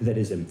side. That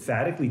is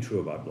emphatically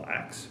true about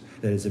blacks.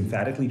 That is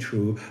emphatically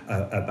true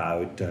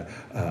about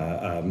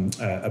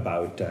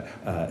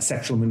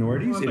sexual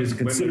minorities. It is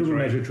considerably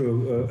measure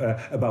true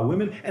about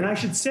women. And I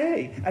should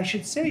say,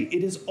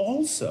 it is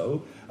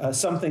also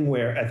something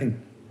where I think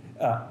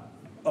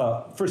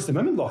First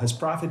Amendment law has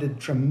profited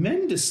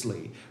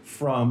tremendously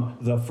from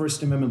the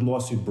First Amendment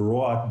lawsuit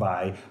brought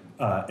by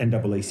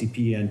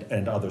NAACP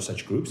and other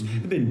such groups,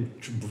 have been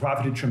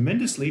profited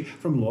tremendously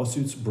from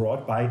lawsuits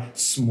brought by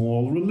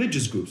small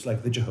religious groups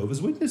like the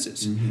Jehovah's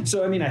Witnesses.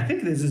 So, I mean, I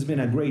think this has been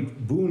a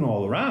great boon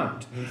all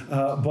around.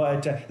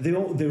 But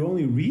the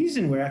only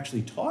reason we're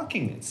actually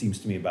talking, it seems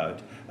to me,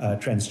 about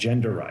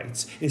transgender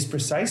rights is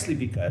precisely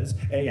because,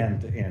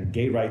 and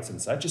gay rights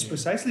and such, is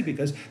precisely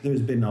because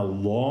there's been a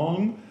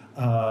long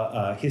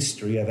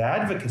history of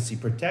advocacy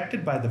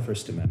protected by the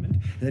First Amendment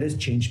that has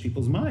changed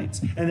people's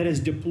minds and that has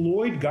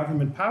deployed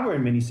government power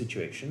in many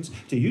situations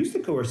to use the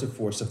coercive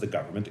force of the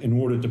government in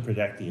order to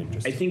protect the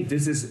interests. I think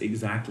this is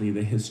exactly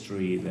the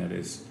history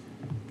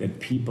that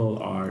people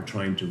are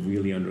trying to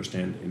really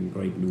understand in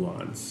great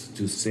nuance.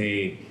 To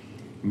say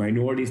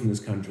minorities in this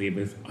country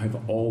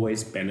have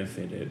always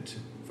benefited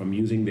from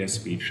using their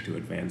speech to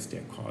advance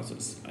their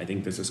causes. I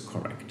think this is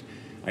correct.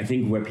 I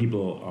think where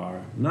people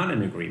are not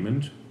in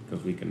agreement,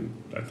 because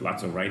there's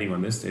lots of writing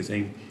on this, they're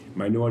saying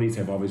minorities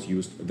have always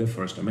used the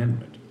First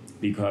Amendment.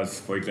 Because,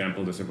 for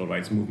example, the civil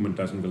rights movement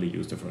doesn't really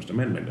use the First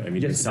Amendment. I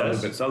mean, yes,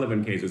 the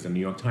Sullivan case is the New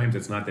York Times.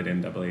 It's not that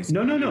NAACP.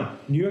 No.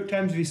 New York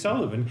Times v.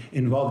 Sullivan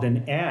involved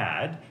an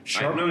ad.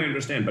 I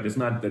understand, but it's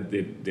not that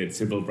the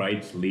civil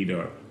rights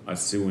leader are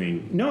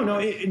suing.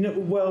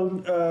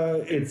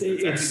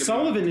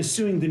 Sullivan is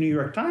suing the New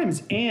York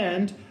Times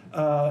and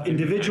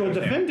individual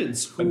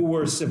defendants who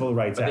were civil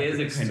rights activists.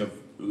 There is a kind of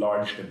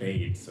large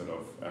debate, sort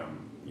of,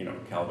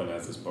 Calvin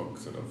has this book,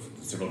 sort of,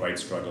 the civil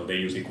rights struggle. They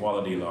use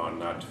equality law,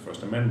 not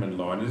First Amendment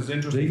law, and this is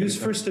interesting. They use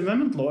First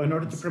Amendment law in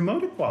order to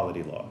promote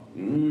equality law.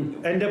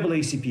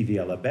 NAACP v.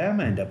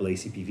 Alabama,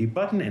 NAACP v.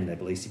 Button,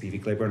 NAACP v.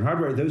 Claiborne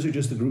Hardware, those are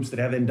just the groups that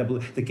have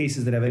the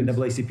cases that have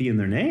NAACP in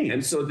their name.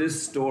 And so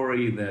this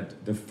story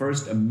that the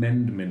First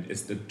Amendment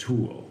is the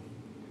tool,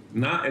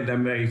 not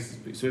very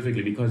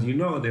specifically, because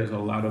there's a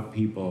lot of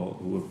people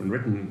who have been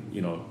written,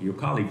 your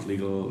colleagues,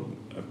 legal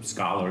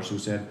scholars, who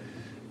said,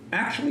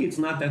 actually, it's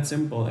not that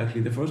simple.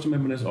 Actually, the First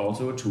Amendment is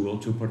also a tool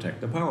to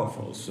protect the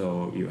powerful.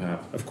 So you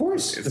have, of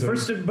course, in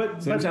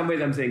some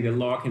ways, I'm saying the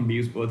law can be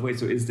used both ways.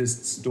 So is the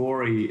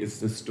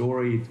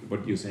story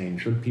what you're saying?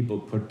 Should people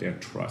put their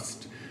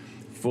trust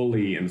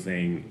fully in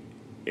saying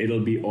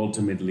it'll be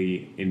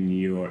ultimately in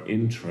your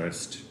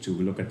interest to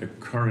look at the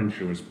current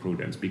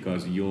jurisprudence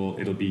because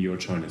it'll be your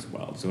turn as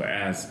well. So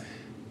as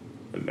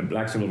the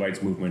Black civil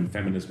rights movement,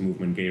 feminist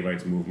movement, gay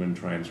rights movement,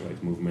 trans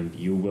rights movement,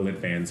 you will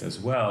advance as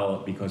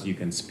well because you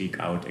can speak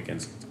out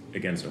against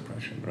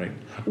oppression, right?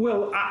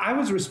 Well, I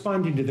was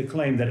responding to the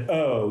claim that,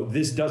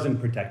 this doesn't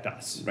protect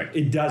us. Right.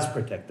 It does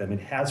protect them. It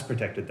has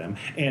protected them.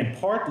 And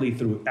partly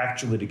through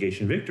actual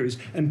litigation victories,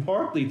 and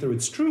partly through,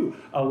 it's true,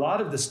 a lot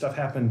of this stuff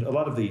happened, a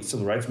lot of the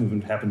civil rights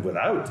movement happened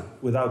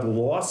without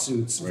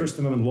lawsuits, right. First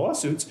Amendment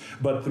lawsuits,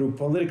 but through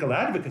political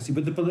advocacy.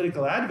 But the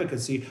political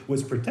advocacy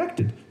was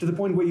protected to the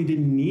point where you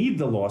didn't need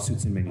the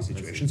lawsuits in many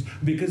situations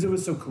because it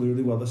was so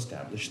clearly well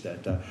established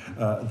that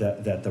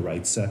the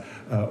rights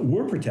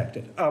were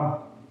protected.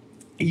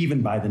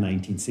 even by the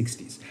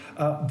 1960s.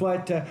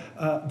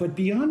 But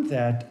beyond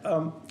that,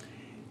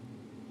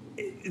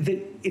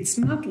 it's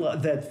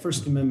not that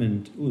First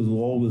Amendment will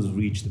always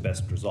reach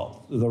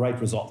the right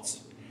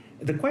results.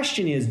 The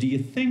question is, do you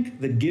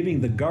think that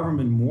giving the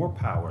government more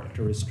power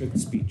to restrict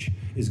speech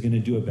is going to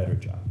do a better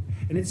job?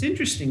 And it's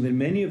interesting that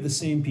many of the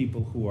same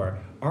people who are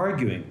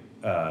arguing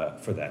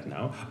for that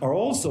now are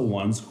also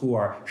ones who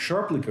are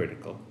sharply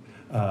critical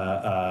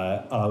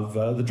of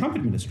the Trump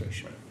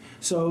administration.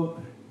 So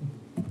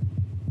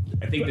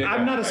I think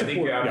I'm not a supporter. I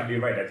think you're absolutely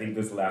right. I think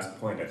this last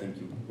point, I think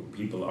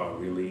people are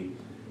really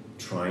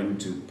trying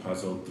to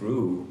puzzle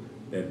through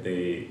that.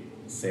 They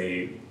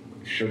say,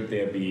 should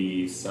there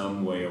be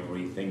some way of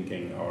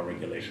rethinking our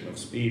regulation of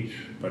speech?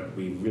 But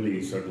we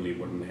really certainly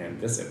wouldn't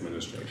hand this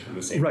administration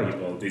the same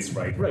people this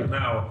right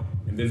now.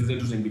 And this is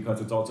interesting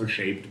because it's also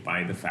shaped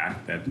by the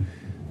fact that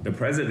the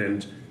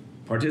president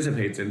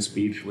participates in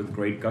speech with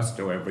great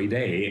gusto every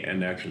day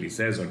and actually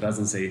says or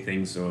doesn't say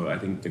things. So I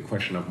think the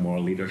question of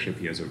moral leadership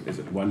here is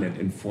it one that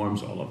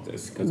informs all of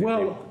this? Because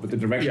would the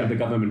direction of the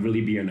government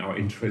really be in our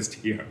interest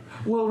here?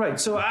 Well, right.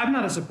 So I'm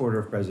not a supporter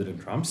of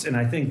President Trump's, and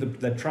I think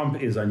that Trump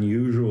is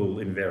unusual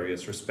in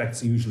various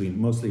respects,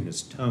 mostly in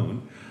his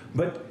tone.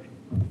 But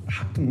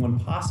how can one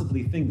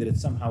possibly think that it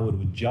somehow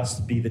would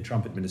just be the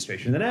Trump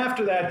administration? Then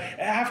after that,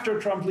 after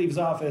Trump leaves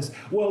office,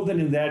 well, then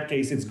in that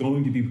case, it's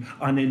going to be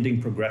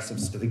unending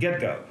progressives to the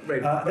get-go.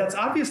 That's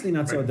obviously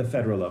not so at the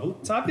federal level.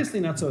 It's obviously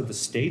not so at the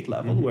state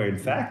level, where in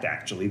fact,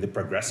 actually, the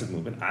progressive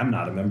movement, I'm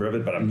not a member of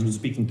it, but I'm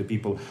speaking to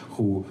people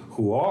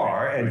who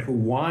are and who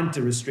want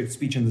to restrict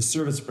speech in the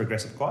service of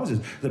progressive causes.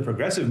 The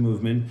progressive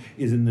movement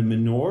is in the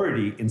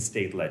minority in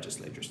state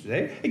legislatures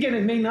today. Again,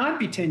 it may not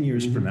be 10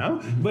 years from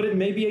now, but it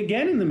may be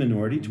again in the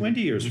minority 20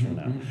 years from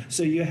now.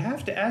 So you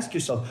have to ask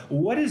yourself,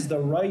 what is the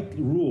right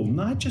rule,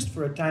 not just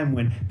for a time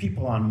when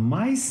people on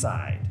my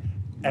side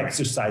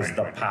exercise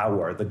the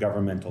power, the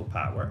governmental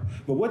power,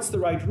 but what's the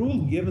right rule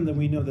given that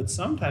we know that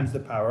sometimes the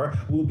power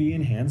will be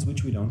in hands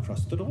which we don't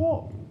trust at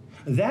all?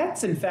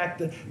 That's, in fact,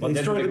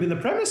 historically been the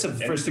premise of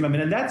the First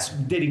Amendment, and that's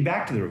dating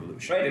back to the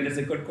Revolution. Right, and it's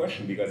a good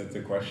question because it's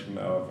a question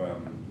of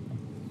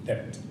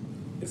that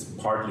is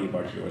partly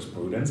about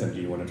jurisprudence and do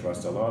you want to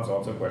trust the law. It's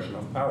also a question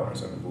of power,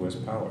 sort of who has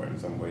power in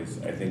some ways.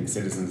 I think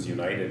Citizens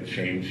United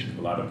changed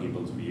a lot of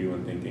people's view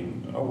and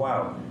thinking, oh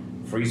wow,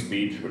 free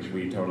speech, which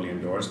we totally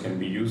endorse, can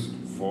be used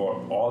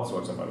for all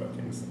sorts of other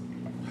things.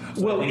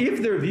 So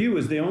if their view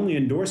is they only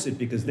endorse it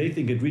because they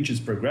think it reaches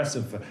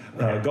progressive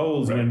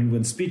goals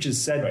when speech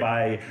is said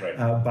by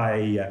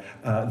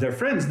their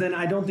friends, then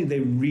I don't think they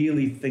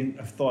really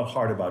have thought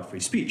hard about free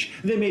speech.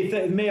 They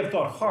may have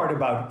thought hard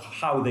about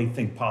how they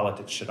think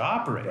politics should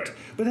operate,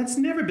 but that's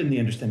never been the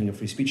understanding of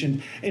free speech.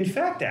 And in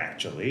fact,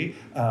 actually,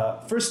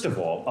 first of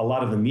all, a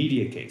lot of the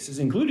media cases,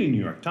 including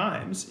New York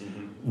Times,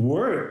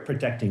 were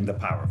protecting the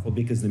powerful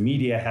because the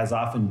media has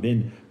often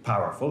been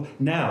powerful.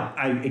 Now,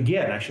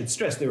 I should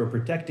stress they were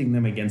protecting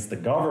them against the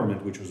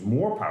government, which was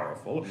more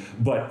powerful.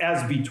 But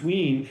as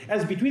between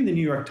the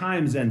New York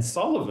Times and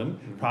Sullivan,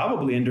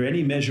 probably under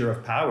any measure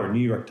of power, New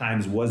York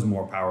Times was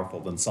more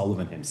powerful than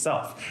Sullivan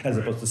himself, as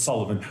opposed to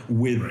Sullivan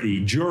with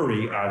the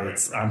jury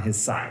on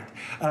his side.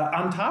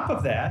 On top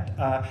of that,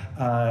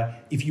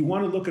 if you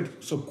want to look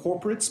at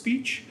corporate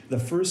speech, the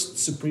first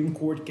Supreme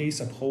Court case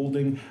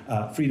upholding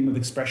freedom of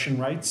expression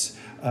rights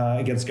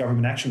against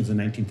government action was in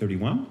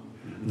 1931.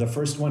 The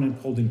first one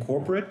upholding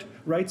corporate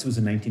rights was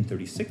in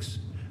 1936.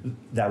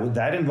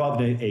 That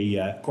involved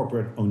a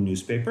corporate-owned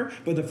newspaper,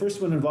 but the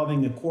first one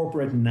involving a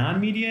corporate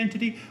non-media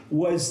entity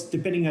was,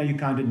 depending on how you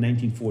counted,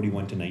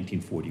 1941 to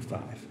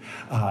 1945.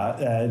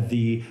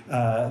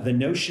 The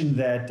notion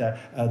that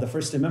the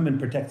First Amendment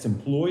protects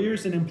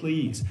employers and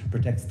employees,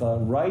 protects the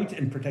right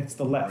and protects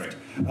the left.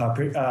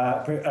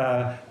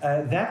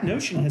 That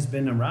notion has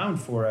been around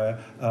for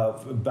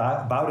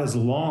about as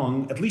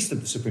long, at least at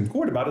the Supreme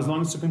Court, about as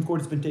long as the Supreme Court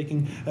has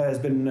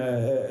been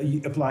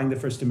applying the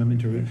First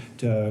Amendment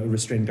to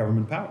restrain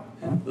government power.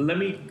 Let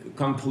me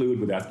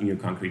conclude with asking you a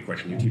concrete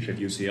question. You teach at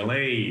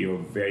UCLA, you're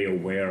very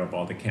aware of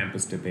all the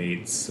campus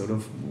debates. Sort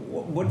of,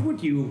 what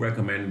would you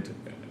recommend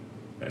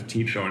a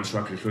teacher or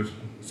instructor should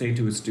say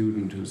to a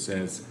student who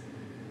says,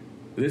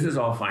 this is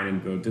all fine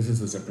and good, this is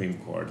the Supreme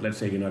Court. Let's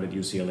say you're not at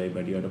UCLA,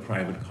 but you're at a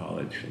private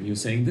college, and you're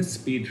saying this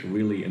speech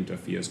really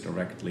interferes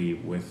directly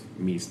with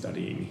me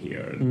studying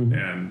here.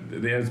 And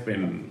there's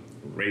been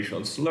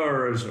racial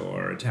slurs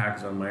or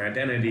attacks on my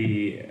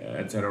identity,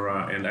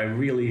 etc. And I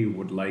really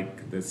would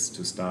like this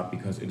to stop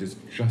because it is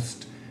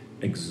just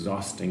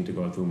exhausting to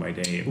go through my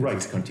day if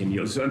this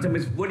continues. So in some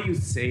ways, what do you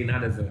say,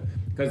 not as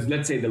because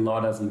let's say the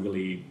law doesn't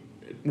really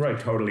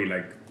totally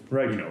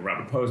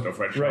Robert Post or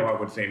Fred Schauer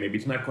would say maybe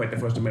it's not quite the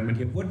First Amendment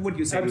here. What would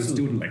you say to a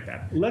student like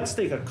that? Let's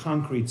take a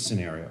concrete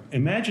scenario.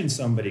 Imagine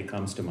somebody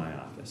comes to my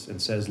office and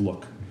says,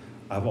 look,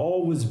 I've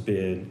always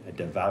been a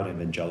devout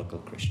evangelical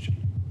Christian.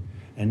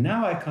 And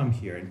now I come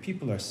here and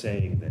people are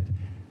saying that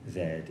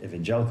that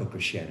evangelical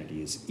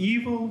Christianity is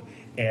evil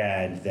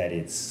and that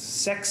it's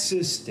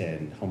sexist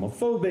and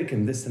homophobic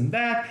and this and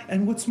that.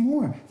 And what's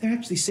more, they're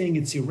actually saying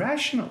it's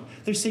irrational.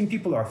 They're saying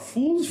people are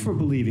fools for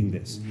believing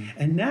this.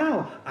 And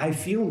now I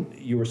feel,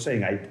 you were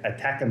saying I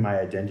attack on my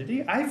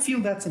identity. I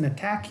feel that's an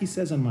attack, he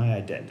says, on my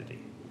identity.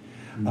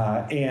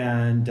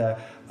 I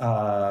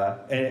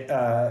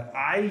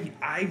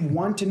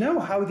want to know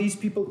how these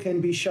people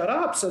can be shut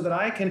up so that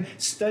I can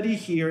study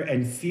here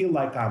and feel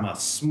like I'm a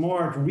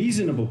smart,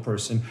 reasonable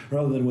person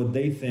rather than what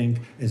they think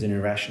is an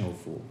irrational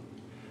fool.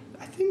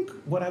 I think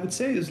what I would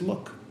say is,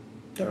 look,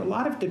 there are a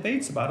lot of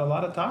debates about a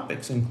lot of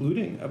topics,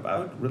 including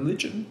about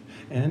religion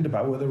and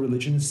about whether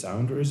religion is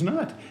sound or is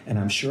not. And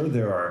I'm sure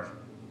there are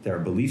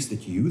beliefs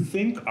that you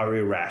think are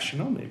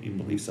irrational, maybe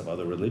beliefs of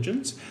other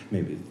religions,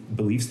 maybe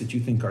beliefs that you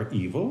think are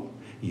evil.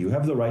 You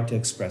have the right to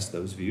express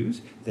those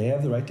views. They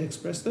have the right to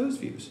express those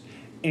views.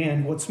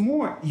 And what's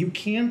more, you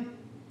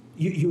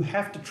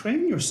have to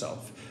train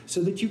yourself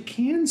so that you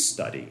can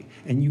study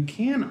and you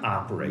can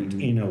operate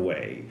in a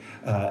way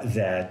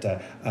that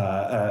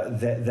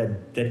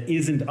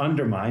isn't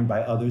undermined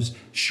by others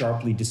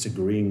sharply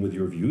disagreeing with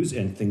your views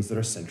and things that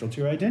are central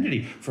to your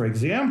identity. For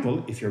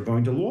example, if you're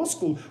going to law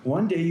school,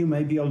 one day you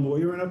may be a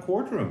lawyer in a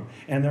courtroom,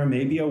 and there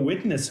may be a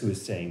witness who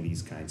is saying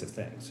these kinds of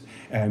things,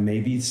 and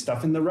maybe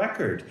stuff in the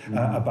record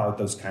about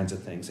those kinds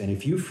of things. And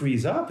if you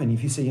freeze up and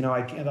if you say,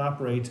 I can't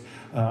operate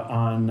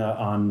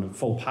on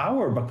full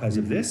power because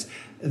of this,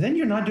 then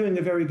you're not doing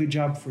a very good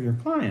job for your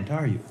client,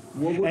 are you?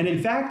 And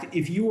in fact,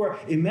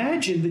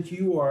 imagine that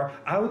you are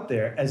out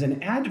there as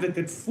an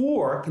advocate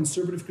for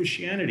conservative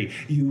Christianity.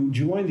 You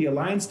join the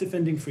Alliance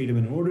Defending Freedom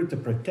in order to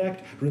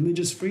protect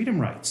religious freedom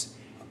rights.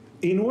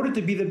 In order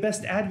to be the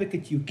best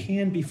advocate you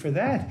can be for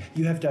that,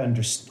 you have to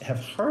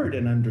have heard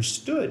and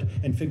understood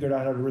and figured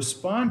out how to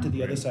respond to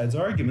the other side's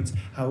arguments,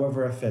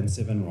 however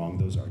offensive and wrong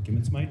those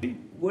arguments might be.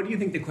 What do you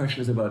think the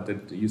question is about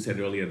that you said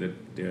earlier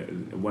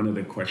that one of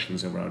the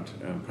questions around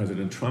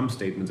President Trump's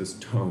statements is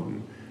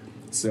tone?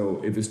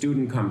 So if a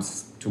student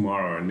comes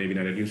tomorrow, and maybe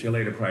not at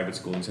UCLA, at a private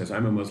school, and says,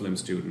 I'm a Muslim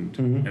student,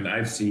 and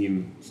I've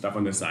seen stuff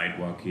on the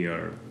sidewalk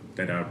here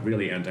that are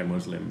really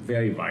anti-Muslim,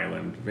 very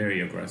violent,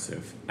 very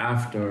aggressive,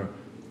 after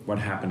what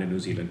happened in New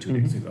Zealand 2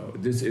 days ago.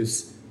 This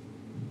is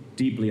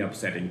deeply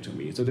upsetting to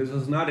me. So this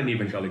is not an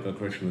evangelical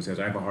Christian who says,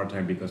 I have a hard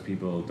time because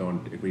people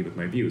don't agree with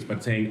my views,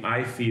 but saying,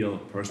 I feel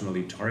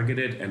personally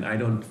targeted, and I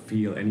don't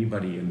feel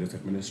anybody in this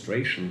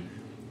administration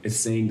is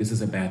saying this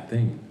is a bad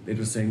thing. They're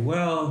just saying,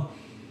 well,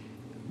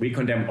 we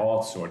condemn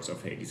all sorts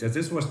of hate. He says,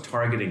 this was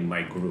targeting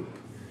my group.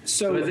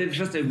 So it's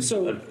just it's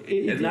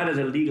not as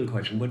a legal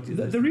question.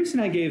 The reason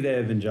I gave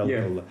the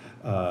evangelical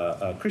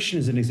Christian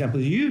as an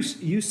example,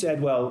 you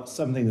said, well,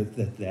 something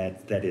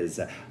that is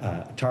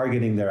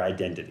targeting their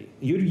identity.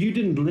 You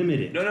didn't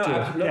limit it. No,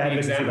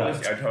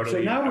 examples. I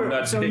totally.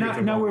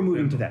 Now we're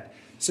moving to that.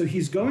 So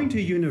he's going to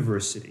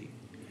university,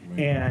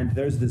 and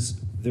there's this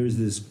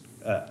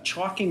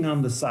chalking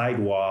on the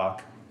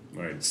sidewalk,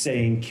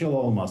 saying "kill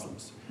all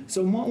Muslims."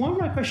 So one of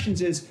my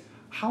questions is,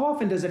 how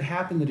often does it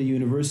happen at a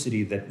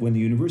university that when the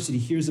university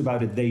hears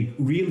about it, they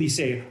really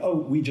say, oh,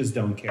 we just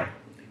don't care?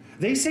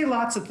 They say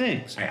lots of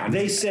things. I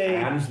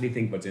honestly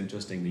think what's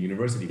interesting, the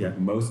university would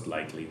most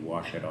likely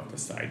wash it off the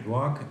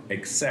sidewalk,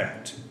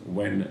 except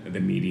when the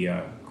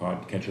media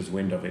catches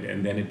wind of it.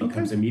 And then it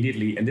becomes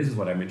immediately, and this is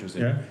what I'm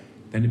interested in,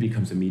 then it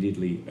becomes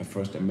immediately a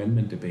First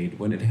Amendment debate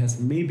when it has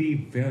maybe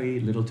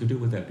very little to do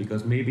with that,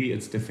 because maybe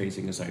it's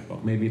defacing a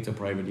sidewalk, maybe it's a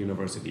private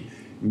university,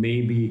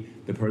 maybe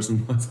the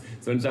person was...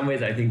 So in some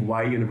ways, I think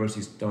why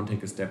universities don't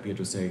take a step here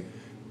to say,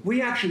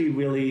 we actually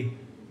really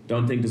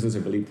don't think this is a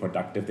really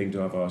productive thing to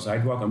have our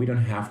sidewalk, and we don't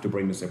have to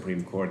bring the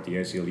Supreme Court, the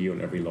ACLU,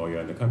 and every lawyer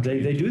in the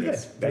country. They do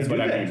that. That's what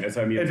I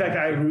mean. In fact,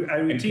 I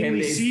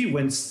routinely see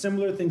when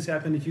similar things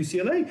happen at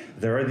UCLA,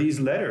 there are these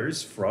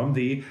letters from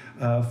the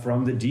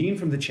dean,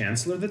 from the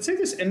chancellor that say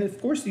this. And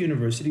of course, the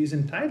university is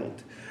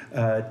entitled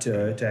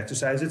to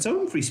exercise its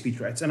own free speech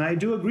rights. And I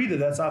do agree that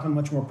that's often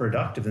much more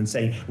productive than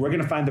saying, we're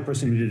going to find the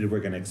person who did it, we're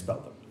going to expel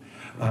them.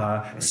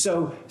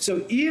 So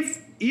if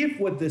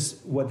what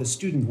the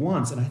student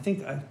wants, and I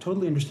think I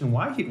totally understand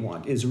why he'd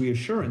want, is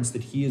reassurance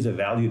that he is a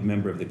valued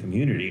member of the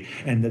community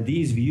and that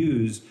these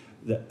views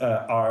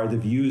are the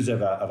views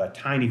of a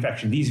tiny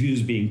fraction, these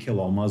views being kill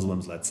all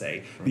Muslims, let's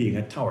say, being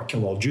or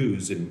kill all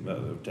Jews,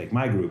 and take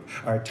my group,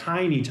 are a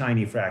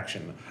tiny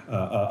fraction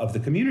of the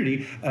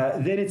community,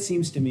 then it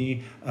seems to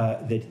me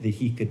that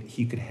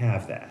he could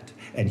have that,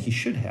 and he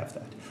should have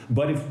that.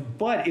 But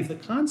if the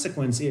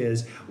consequence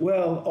is,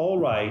 well, all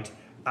right,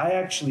 I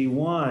actually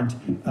want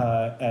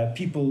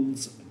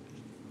people's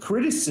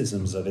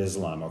criticisms of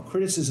Islam, or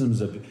criticisms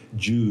of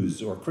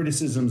Jews, or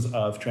criticisms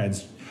of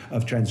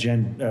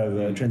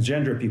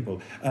transgender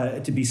people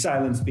to be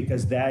silenced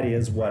because that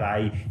is what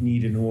I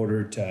need in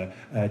order to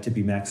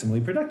be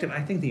maximally productive.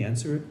 I think the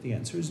answer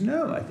is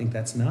no. I think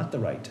that's not the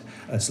right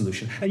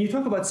solution. And you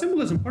talk about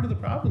symbolism. Part of the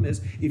problem is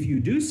if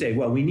you do say,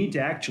 well, we need to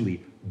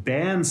actually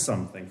ban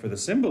something for the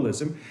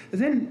symbolism,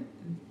 then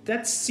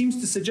that seems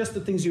to suggest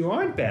that things you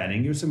aren't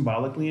banning, you're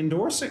symbolically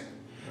endorsing.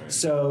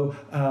 So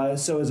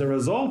as a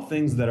result,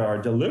 things that are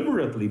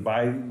deliberately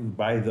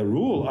by the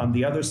rule on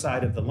the other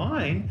side of the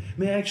line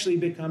may actually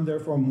become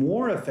therefore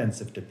more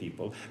offensive to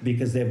people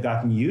because they've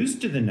gotten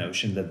used to the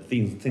notion that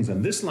things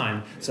on this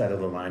side of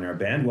the line are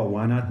banned. Well,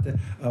 why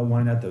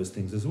not those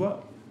things as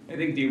well? I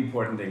think the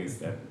important thing is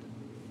that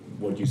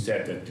what you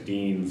said, that the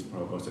deans,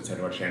 provosts,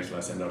 etc.,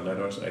 chancellors send out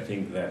letters. I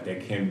think that there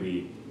can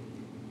be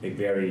a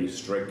very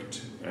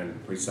strict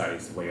and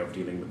precise way of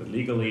dealing with it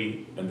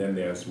legally, and then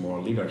there's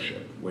more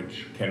leadership,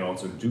 which can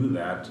also do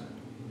that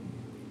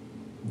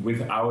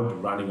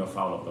without running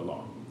afoul of the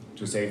law.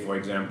 To say, for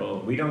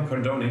example, we don't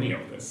condone any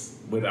of this,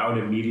 without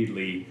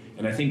immediately,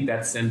 and I think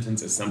that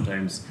sentence is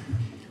sometimes,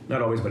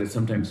 not always, but it's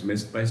sometimes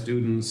missed by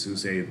students who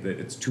say that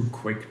it's too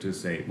quick to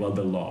say, well,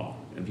 the law.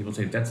 And people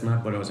say, that's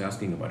not what I was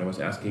asking about. I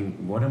was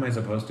asking, what am I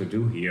supposed to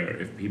do here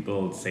if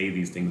people say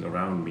these things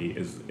around me?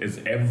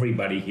 Is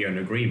everybody here in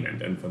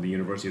agreement? And for the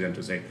university then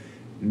to say,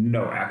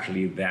 no,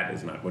 actually, that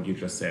is not what you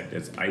just said.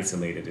 It's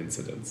isolated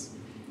incidents.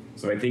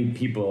 So I think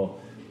people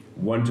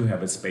want to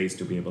have a space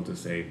to be able to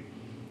say,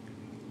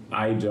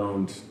 I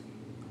don't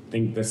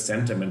think this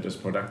sentiment is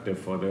productive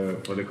for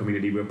the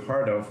community we're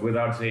part of,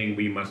 without saying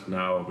we must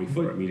now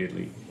refer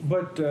immediately.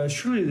 But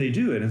surely they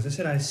do. And as I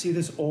said, I see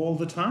this all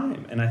the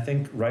time, and I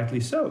think rightly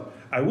so.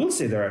 I will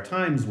say there are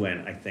times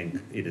when I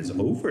think it is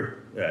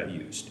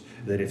overused.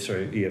 That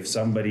if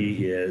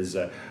somebody is,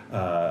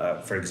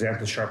 for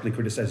example, sharply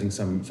criticizing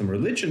some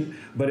religion,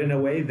 but in a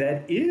way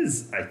that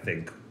is, I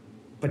think,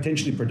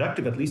 potentially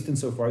productive, at least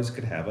insofar as it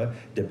could have a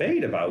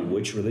debate about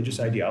which religious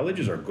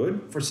ideologies are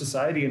good for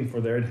society and for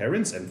their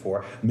adherents and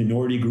for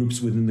minority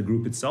groups within the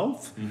group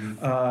itself, and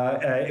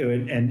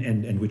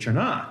which are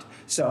not.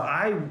 So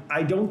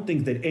I don't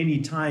think that any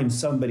time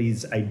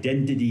somebody's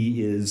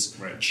identity is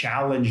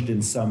challenged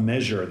in some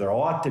measure, there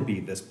ought to be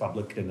this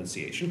public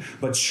denunciation.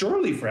 But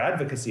surely for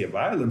advocacy of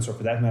violence, or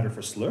for that matter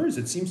for slurs,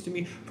 it seems to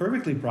me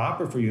perfectly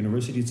proper for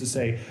universities to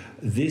say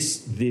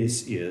this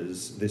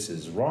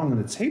is wrong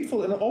and it's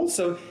hateful, and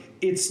also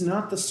it's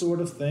not the sort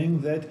of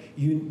thing that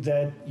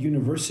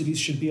universities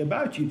should be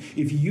about.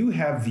 If you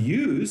have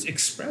views,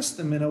 express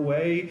them in a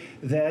way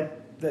that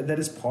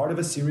is part of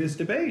a serious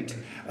debate,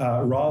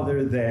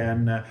 rather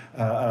than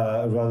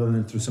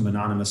through some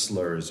anonymous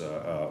slurs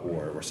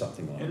or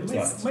something along those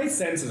lines. My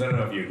sense is, I don't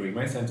know if you agree,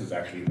 my sense is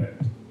actually that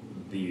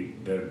the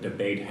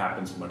debate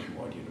happens much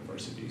more at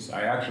universities.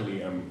 I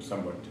actually am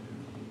somewhat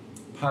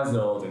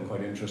puzzled and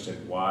quite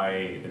interested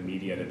why the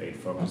media debate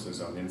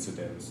focuses on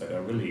incidents that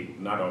are really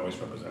not always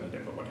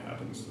representative of what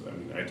happens. I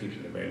mean, I teach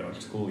at a very large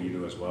school, you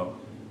do as well.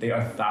 There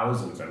are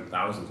thousands and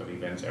thousands of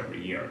events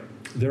every year.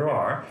 There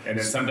are. And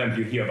then sometimes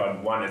you hear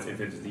about one as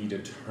if it's the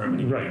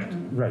determining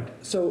event. Right.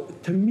 So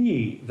to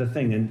me, the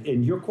thing,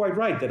 and you're quite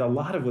right, that a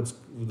lot of what's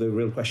the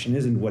real question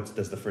isn't what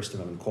does the First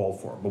Amendment call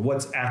for, but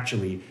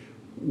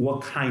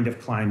what kind of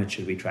climate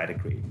should we try to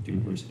create at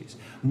universities?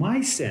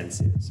 My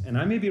sense is, and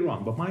I may be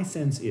wrong, but my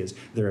sense is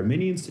there are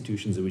many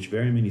institutions in which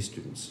very many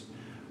students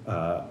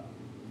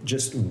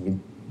just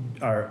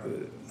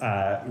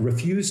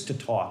refuse to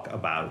talk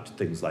about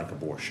things like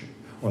abortion,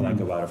 or like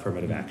about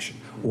affirmative action,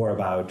 or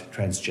about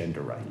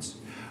transgender rights.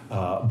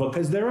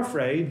 Because they're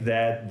afraid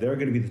that they're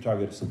going to be the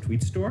target of some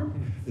tweet storm.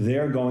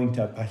 They're going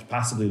to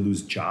possibly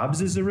lose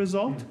jobs as a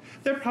result.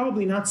 They're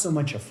probably not so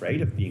much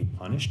afraid of being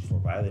punished for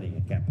violating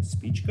a campus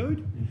speech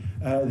code.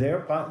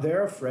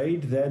 They're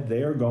afraid that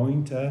they're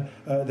going to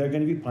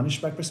be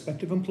punished by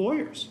prospective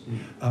employers.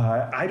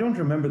 I don't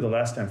remember the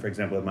last time, for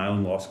example, at my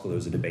own law school there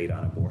was a debate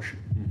on abortion.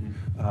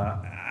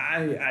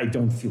 I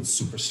don't feel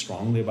super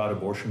strongly about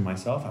abortion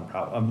myself.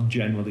 I'm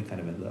generally kind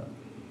of in the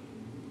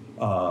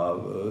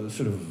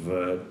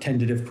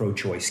tentative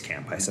pro-choice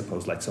camp, I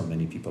suppose, like so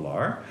many people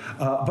are.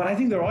 But I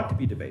think there ought to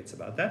be debates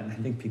about that. And I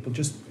think people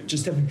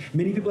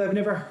many people have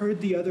never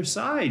heard the other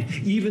side,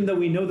 even though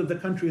we know that the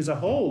country as a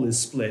whole is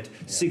split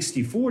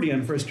 60-40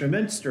 on first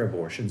trimester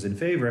abortions in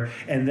favor,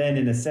 and then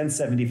in a sense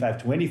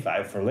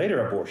 75-25 for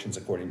later abortions,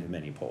 according to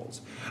many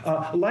polls.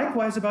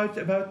 Likewise about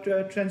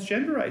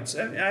transgender rights.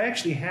 I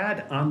actually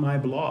had on my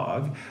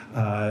blog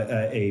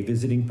a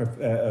visiting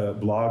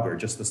blogger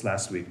just this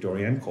last week,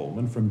 Dorianne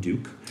Coleman from Duke.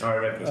 Oh, I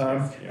read this.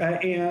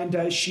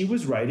 And she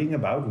was writing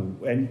about,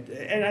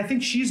 and I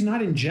think she's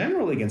not in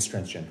general against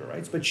transgender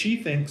rights, but she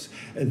thinks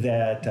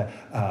that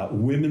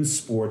women's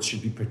sports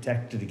should be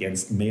protected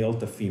against male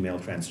to female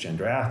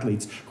transgender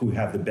athletes who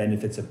have the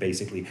benefits of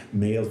basically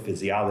male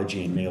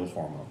physiology and male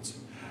hormones.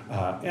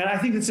 And I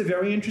think it's a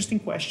very interesting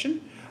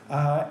question.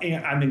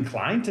 And I'm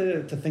inclined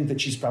to think that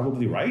she's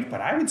probably right,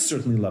 but I would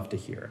certainly love to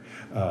hear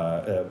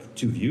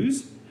two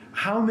views.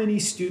 How many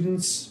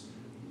students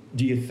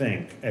do you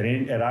think at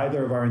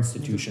either of our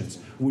institutions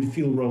would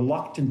feel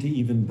reluctant to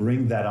even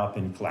bring that up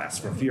in class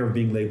for fear of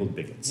being labeled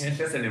bigots? Yeah, it's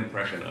just an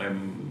impression.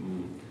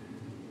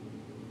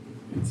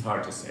 It's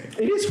hard to say.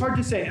 It is hard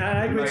to say.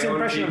 I agree. It's an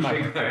impression of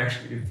mine. I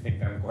actually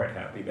think I'm quite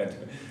happy that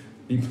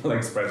people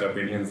express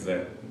opinions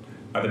that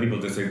other people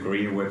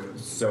disagree with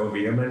so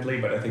vehemently,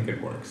 but I think it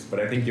works.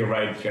 But I think you're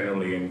right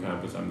generally in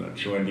campus, I'm not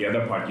sure. And the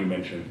other part you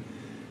mentioned,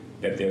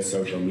 that their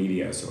social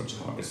media is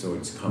so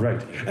it's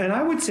Right. And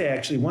I would say,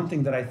 actually, one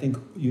thing that I think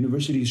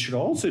universities should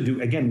also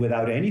do, again,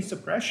 without any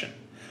suppression,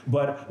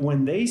 but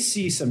when they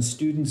see some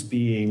students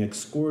being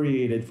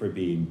excoriated for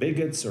being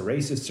bigots or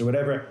racists or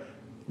whatever,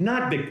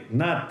 not the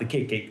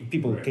KKK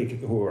people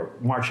who are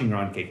marching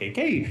around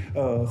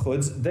KKK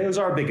hoods, those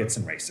are bigots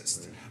and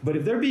racists. But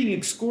if they're being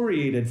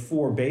excoriated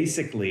for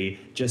basically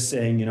just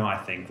saying, I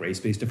think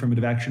race-based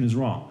affirmative action is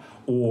wrong,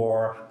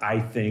 or I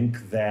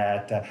think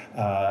that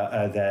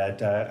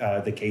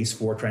the case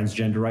for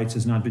transgender rights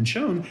has not been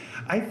shown,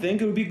 I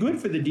think it would be good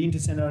for the dean to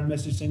send out a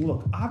message saying,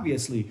 look,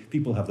 obviously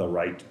people have the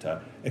right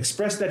to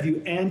express that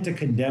view and to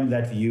condemn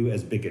that view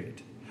as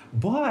bigoted.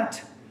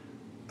 But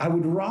I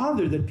would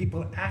rather that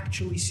people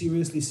actually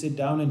seriously sit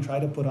down and try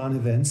to put on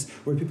events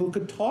where people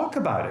could talk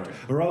about it,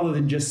 rather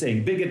than just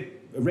saying bigot,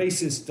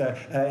 racist,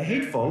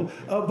 hateful,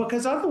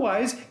 because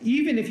otherwise,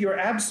 even if you're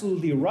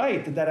absolutely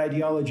right that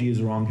ideology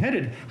is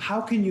wrong-headed, how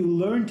can you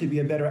learn to be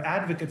a better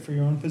advocate for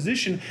your own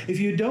position if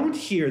you don't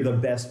hear the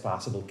best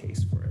possible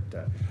case for it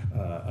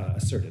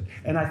asserted?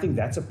 And I think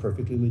that's a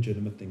perfectly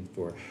legitimate thing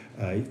for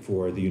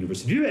the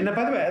university to do. And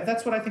by the way,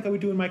 that's what I think I would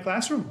do in my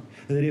classroom.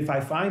 That if I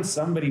find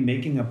somebody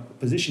making a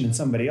position and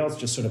somebody else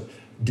just sort of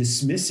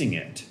dismissing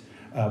it,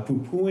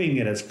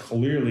 poo-pooing it as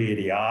clearly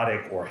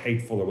idiotic or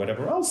hateful or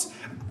whatever else,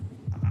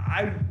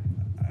 I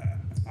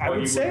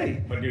would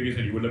say. But you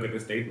said you would look at the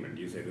statement.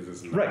 You say this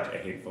is not a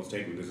hateful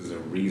statement. This is a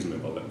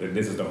reasonable.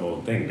 This is the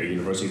whole thing. The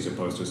university is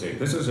supposed to say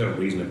this is a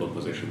reasonable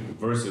position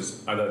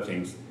versus other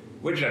things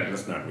which are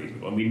just not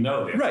reasonable. And we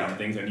know there's some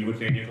things, and you would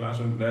say in your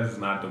classroom, that's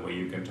not the way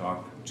you can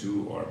talk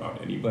to or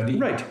about anybody.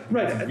 Right.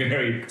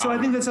 So I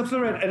think that's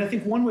absolutely right. And I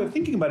think one way of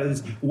thinking about it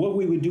is what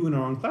we would do in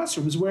our own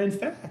classrooms, where in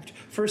fact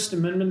First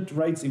Amendment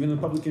rights, even in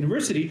a public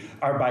university,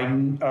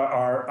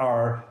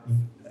 are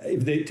to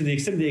the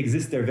extent they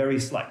exist, they're very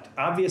slight.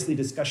 Obviously,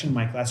 discussion in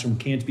my classroom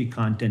can't be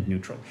content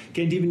neutral,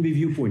 can't even be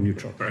viewpoint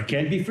neutral,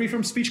 can't be free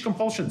from speech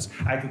compulsions.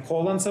 I could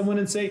call on someone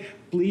and say,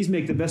 please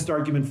make the best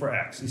argument for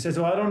X. He says,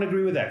 I don't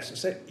agree with X. I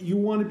say, you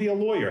want to be a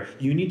lawyer.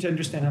 You need to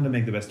understand how to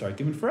make the best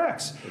argument for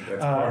X.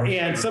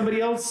 And somebody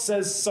else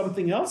says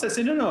something else. I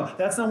say, no,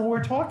 that's not what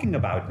we're talking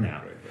about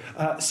now.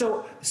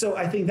 So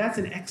I think that's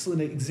an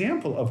excellent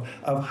example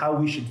of how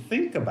we should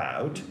think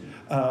about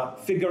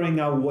figuring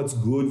out what's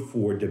good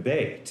for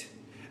debate.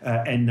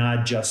 And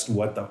not just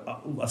what the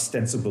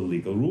ostensible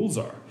legal rules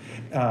are.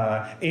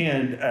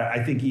 And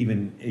I think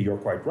even, you're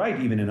quite right,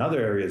 even in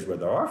other areas where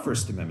there are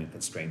First Amendment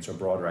constraints or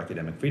broader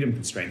academic freedom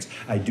constraints,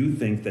 I do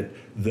think that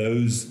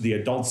the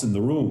adults in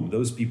the room,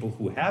 those people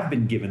who have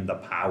been given the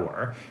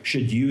power,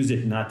 should use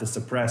it not to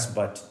suppress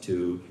but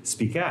to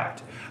speak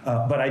out.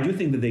 But I do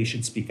think that they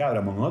should speak out,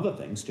 among other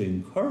things, to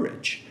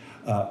encourage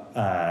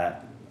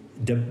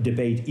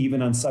debate even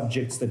on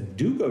subjects that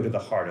do go to the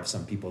heart of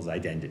some people's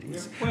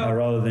identities,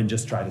 rather than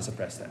just try to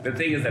suppress that. The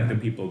thing is that the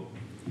people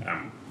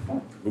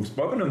who've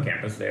spoken on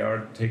campus, they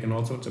are taking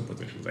all sorts of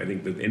positions. I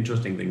think the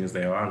interesting thing is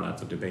there are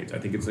lots of debates. I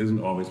think it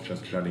isn't always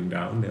just shutting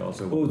down.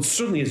 It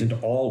certainly isn't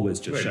always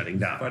just shutting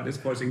down. But it's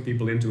forcing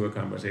people into a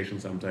conversation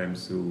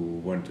sometimes who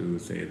want to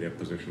say their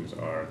positions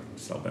are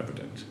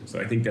self-evident. So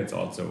I think that's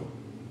also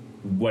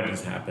what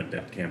has happened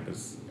at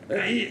campus.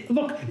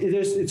 Look,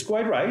 it's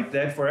quite right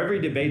that for every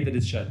debate that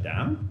is shut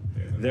down,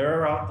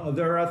 there are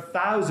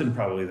 1,000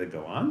 probably that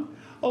go on,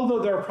 although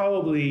there are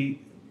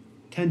probably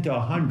 10 to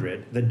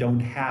 100 that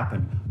don't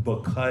happen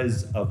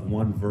because of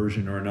one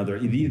version or another,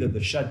 either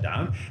the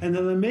shutdown, and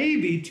then there may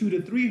be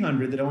 200 to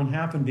 300 that don't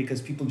happen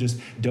because people just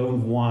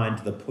don't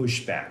want the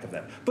pushback of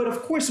them. But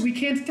of course, we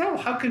can't tell.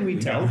 How can we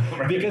tell?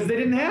 Because they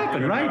didn't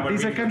happen, right?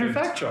 These are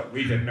counterfactual.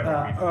 We didn't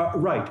know.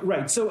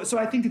 Right. So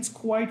I think it's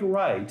quite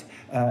right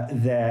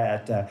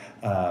that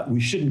we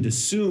shouldn't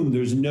assume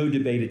there's no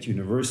debate at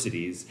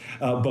universities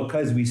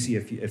because we see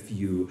a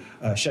few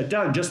shut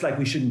down, just like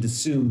we shouldn't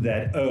assume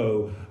that,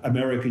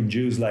 American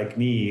Jews like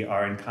me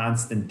are in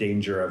constant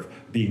danger of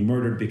being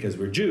murdered because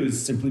we're Jews,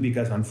 simply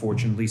because,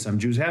 unfortunately, some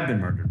Jews have been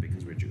murdered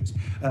because we're Jews.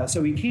 So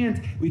we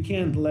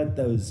can't let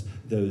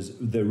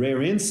the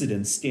rare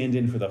incidents stand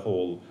in for the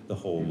whole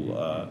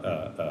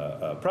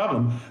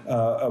problem.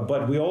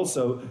 But we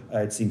also,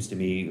 it seems to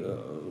me,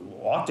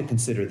 ought to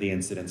consider the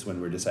incidents when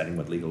we're deciding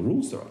what legal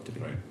rules there ought to be.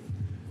 Right.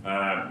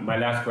 My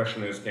last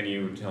question is, can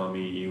you tell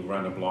me, you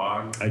run a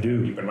blog? I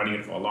do. You've been running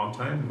it for a long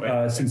time,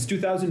 right? Since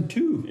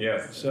 2002.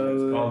 Yes. So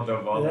it's called the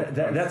Volk.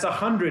 That's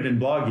 100 in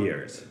blog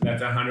years.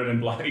 That's 100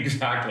 in blog.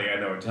 Exactly, I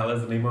know. Tell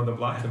us the name of the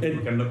blog so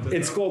people can look this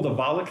It's up. called The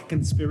Volk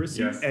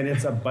Conspiracy, and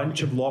it's a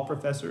bunch of law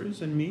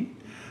professors and me.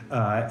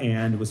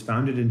 And was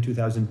founded in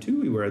 2002.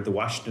 We were at the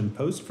Washington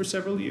Post for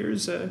several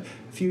years, a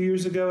few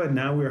years ago, and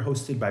now we're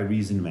hosted by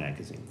Reason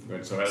Magazine.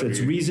 Good. So it's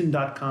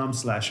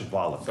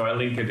reason.com/Volk. So I'll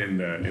link it in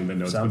the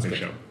notes of the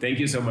show. Thank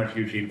you so much,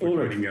 Eugene, for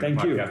joining me on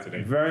the podcast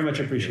today. Very much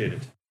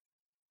appreciated.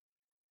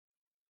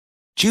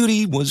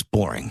 Judy was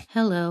boring.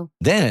 Hello.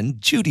 Then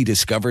Judy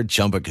discovered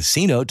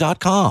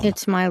ChumbaCasino.com.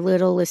 It's my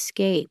little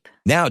escape.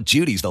 Now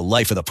Judy's the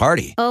life of the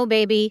party. Oh,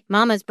 baby,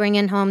 mama's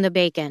bringing home the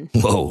bacon.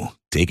 Whoa,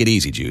 take it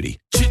easy, Judy.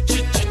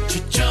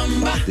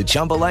 The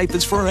Chumba life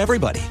is for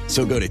everybody.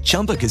 So go to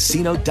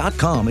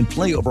ChumbaCasino.com and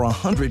play over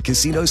 100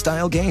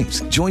 casino-style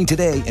games. Join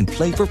today and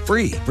play for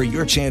free for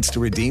your chance to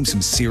redeem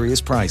some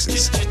serious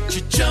prizes.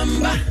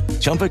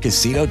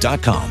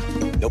 ChumbaCasino.com.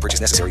 No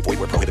purchase necessary. Void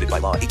where prohibited by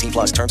law. 18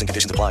 plus terms and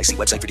conditions apply. See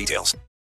website for details.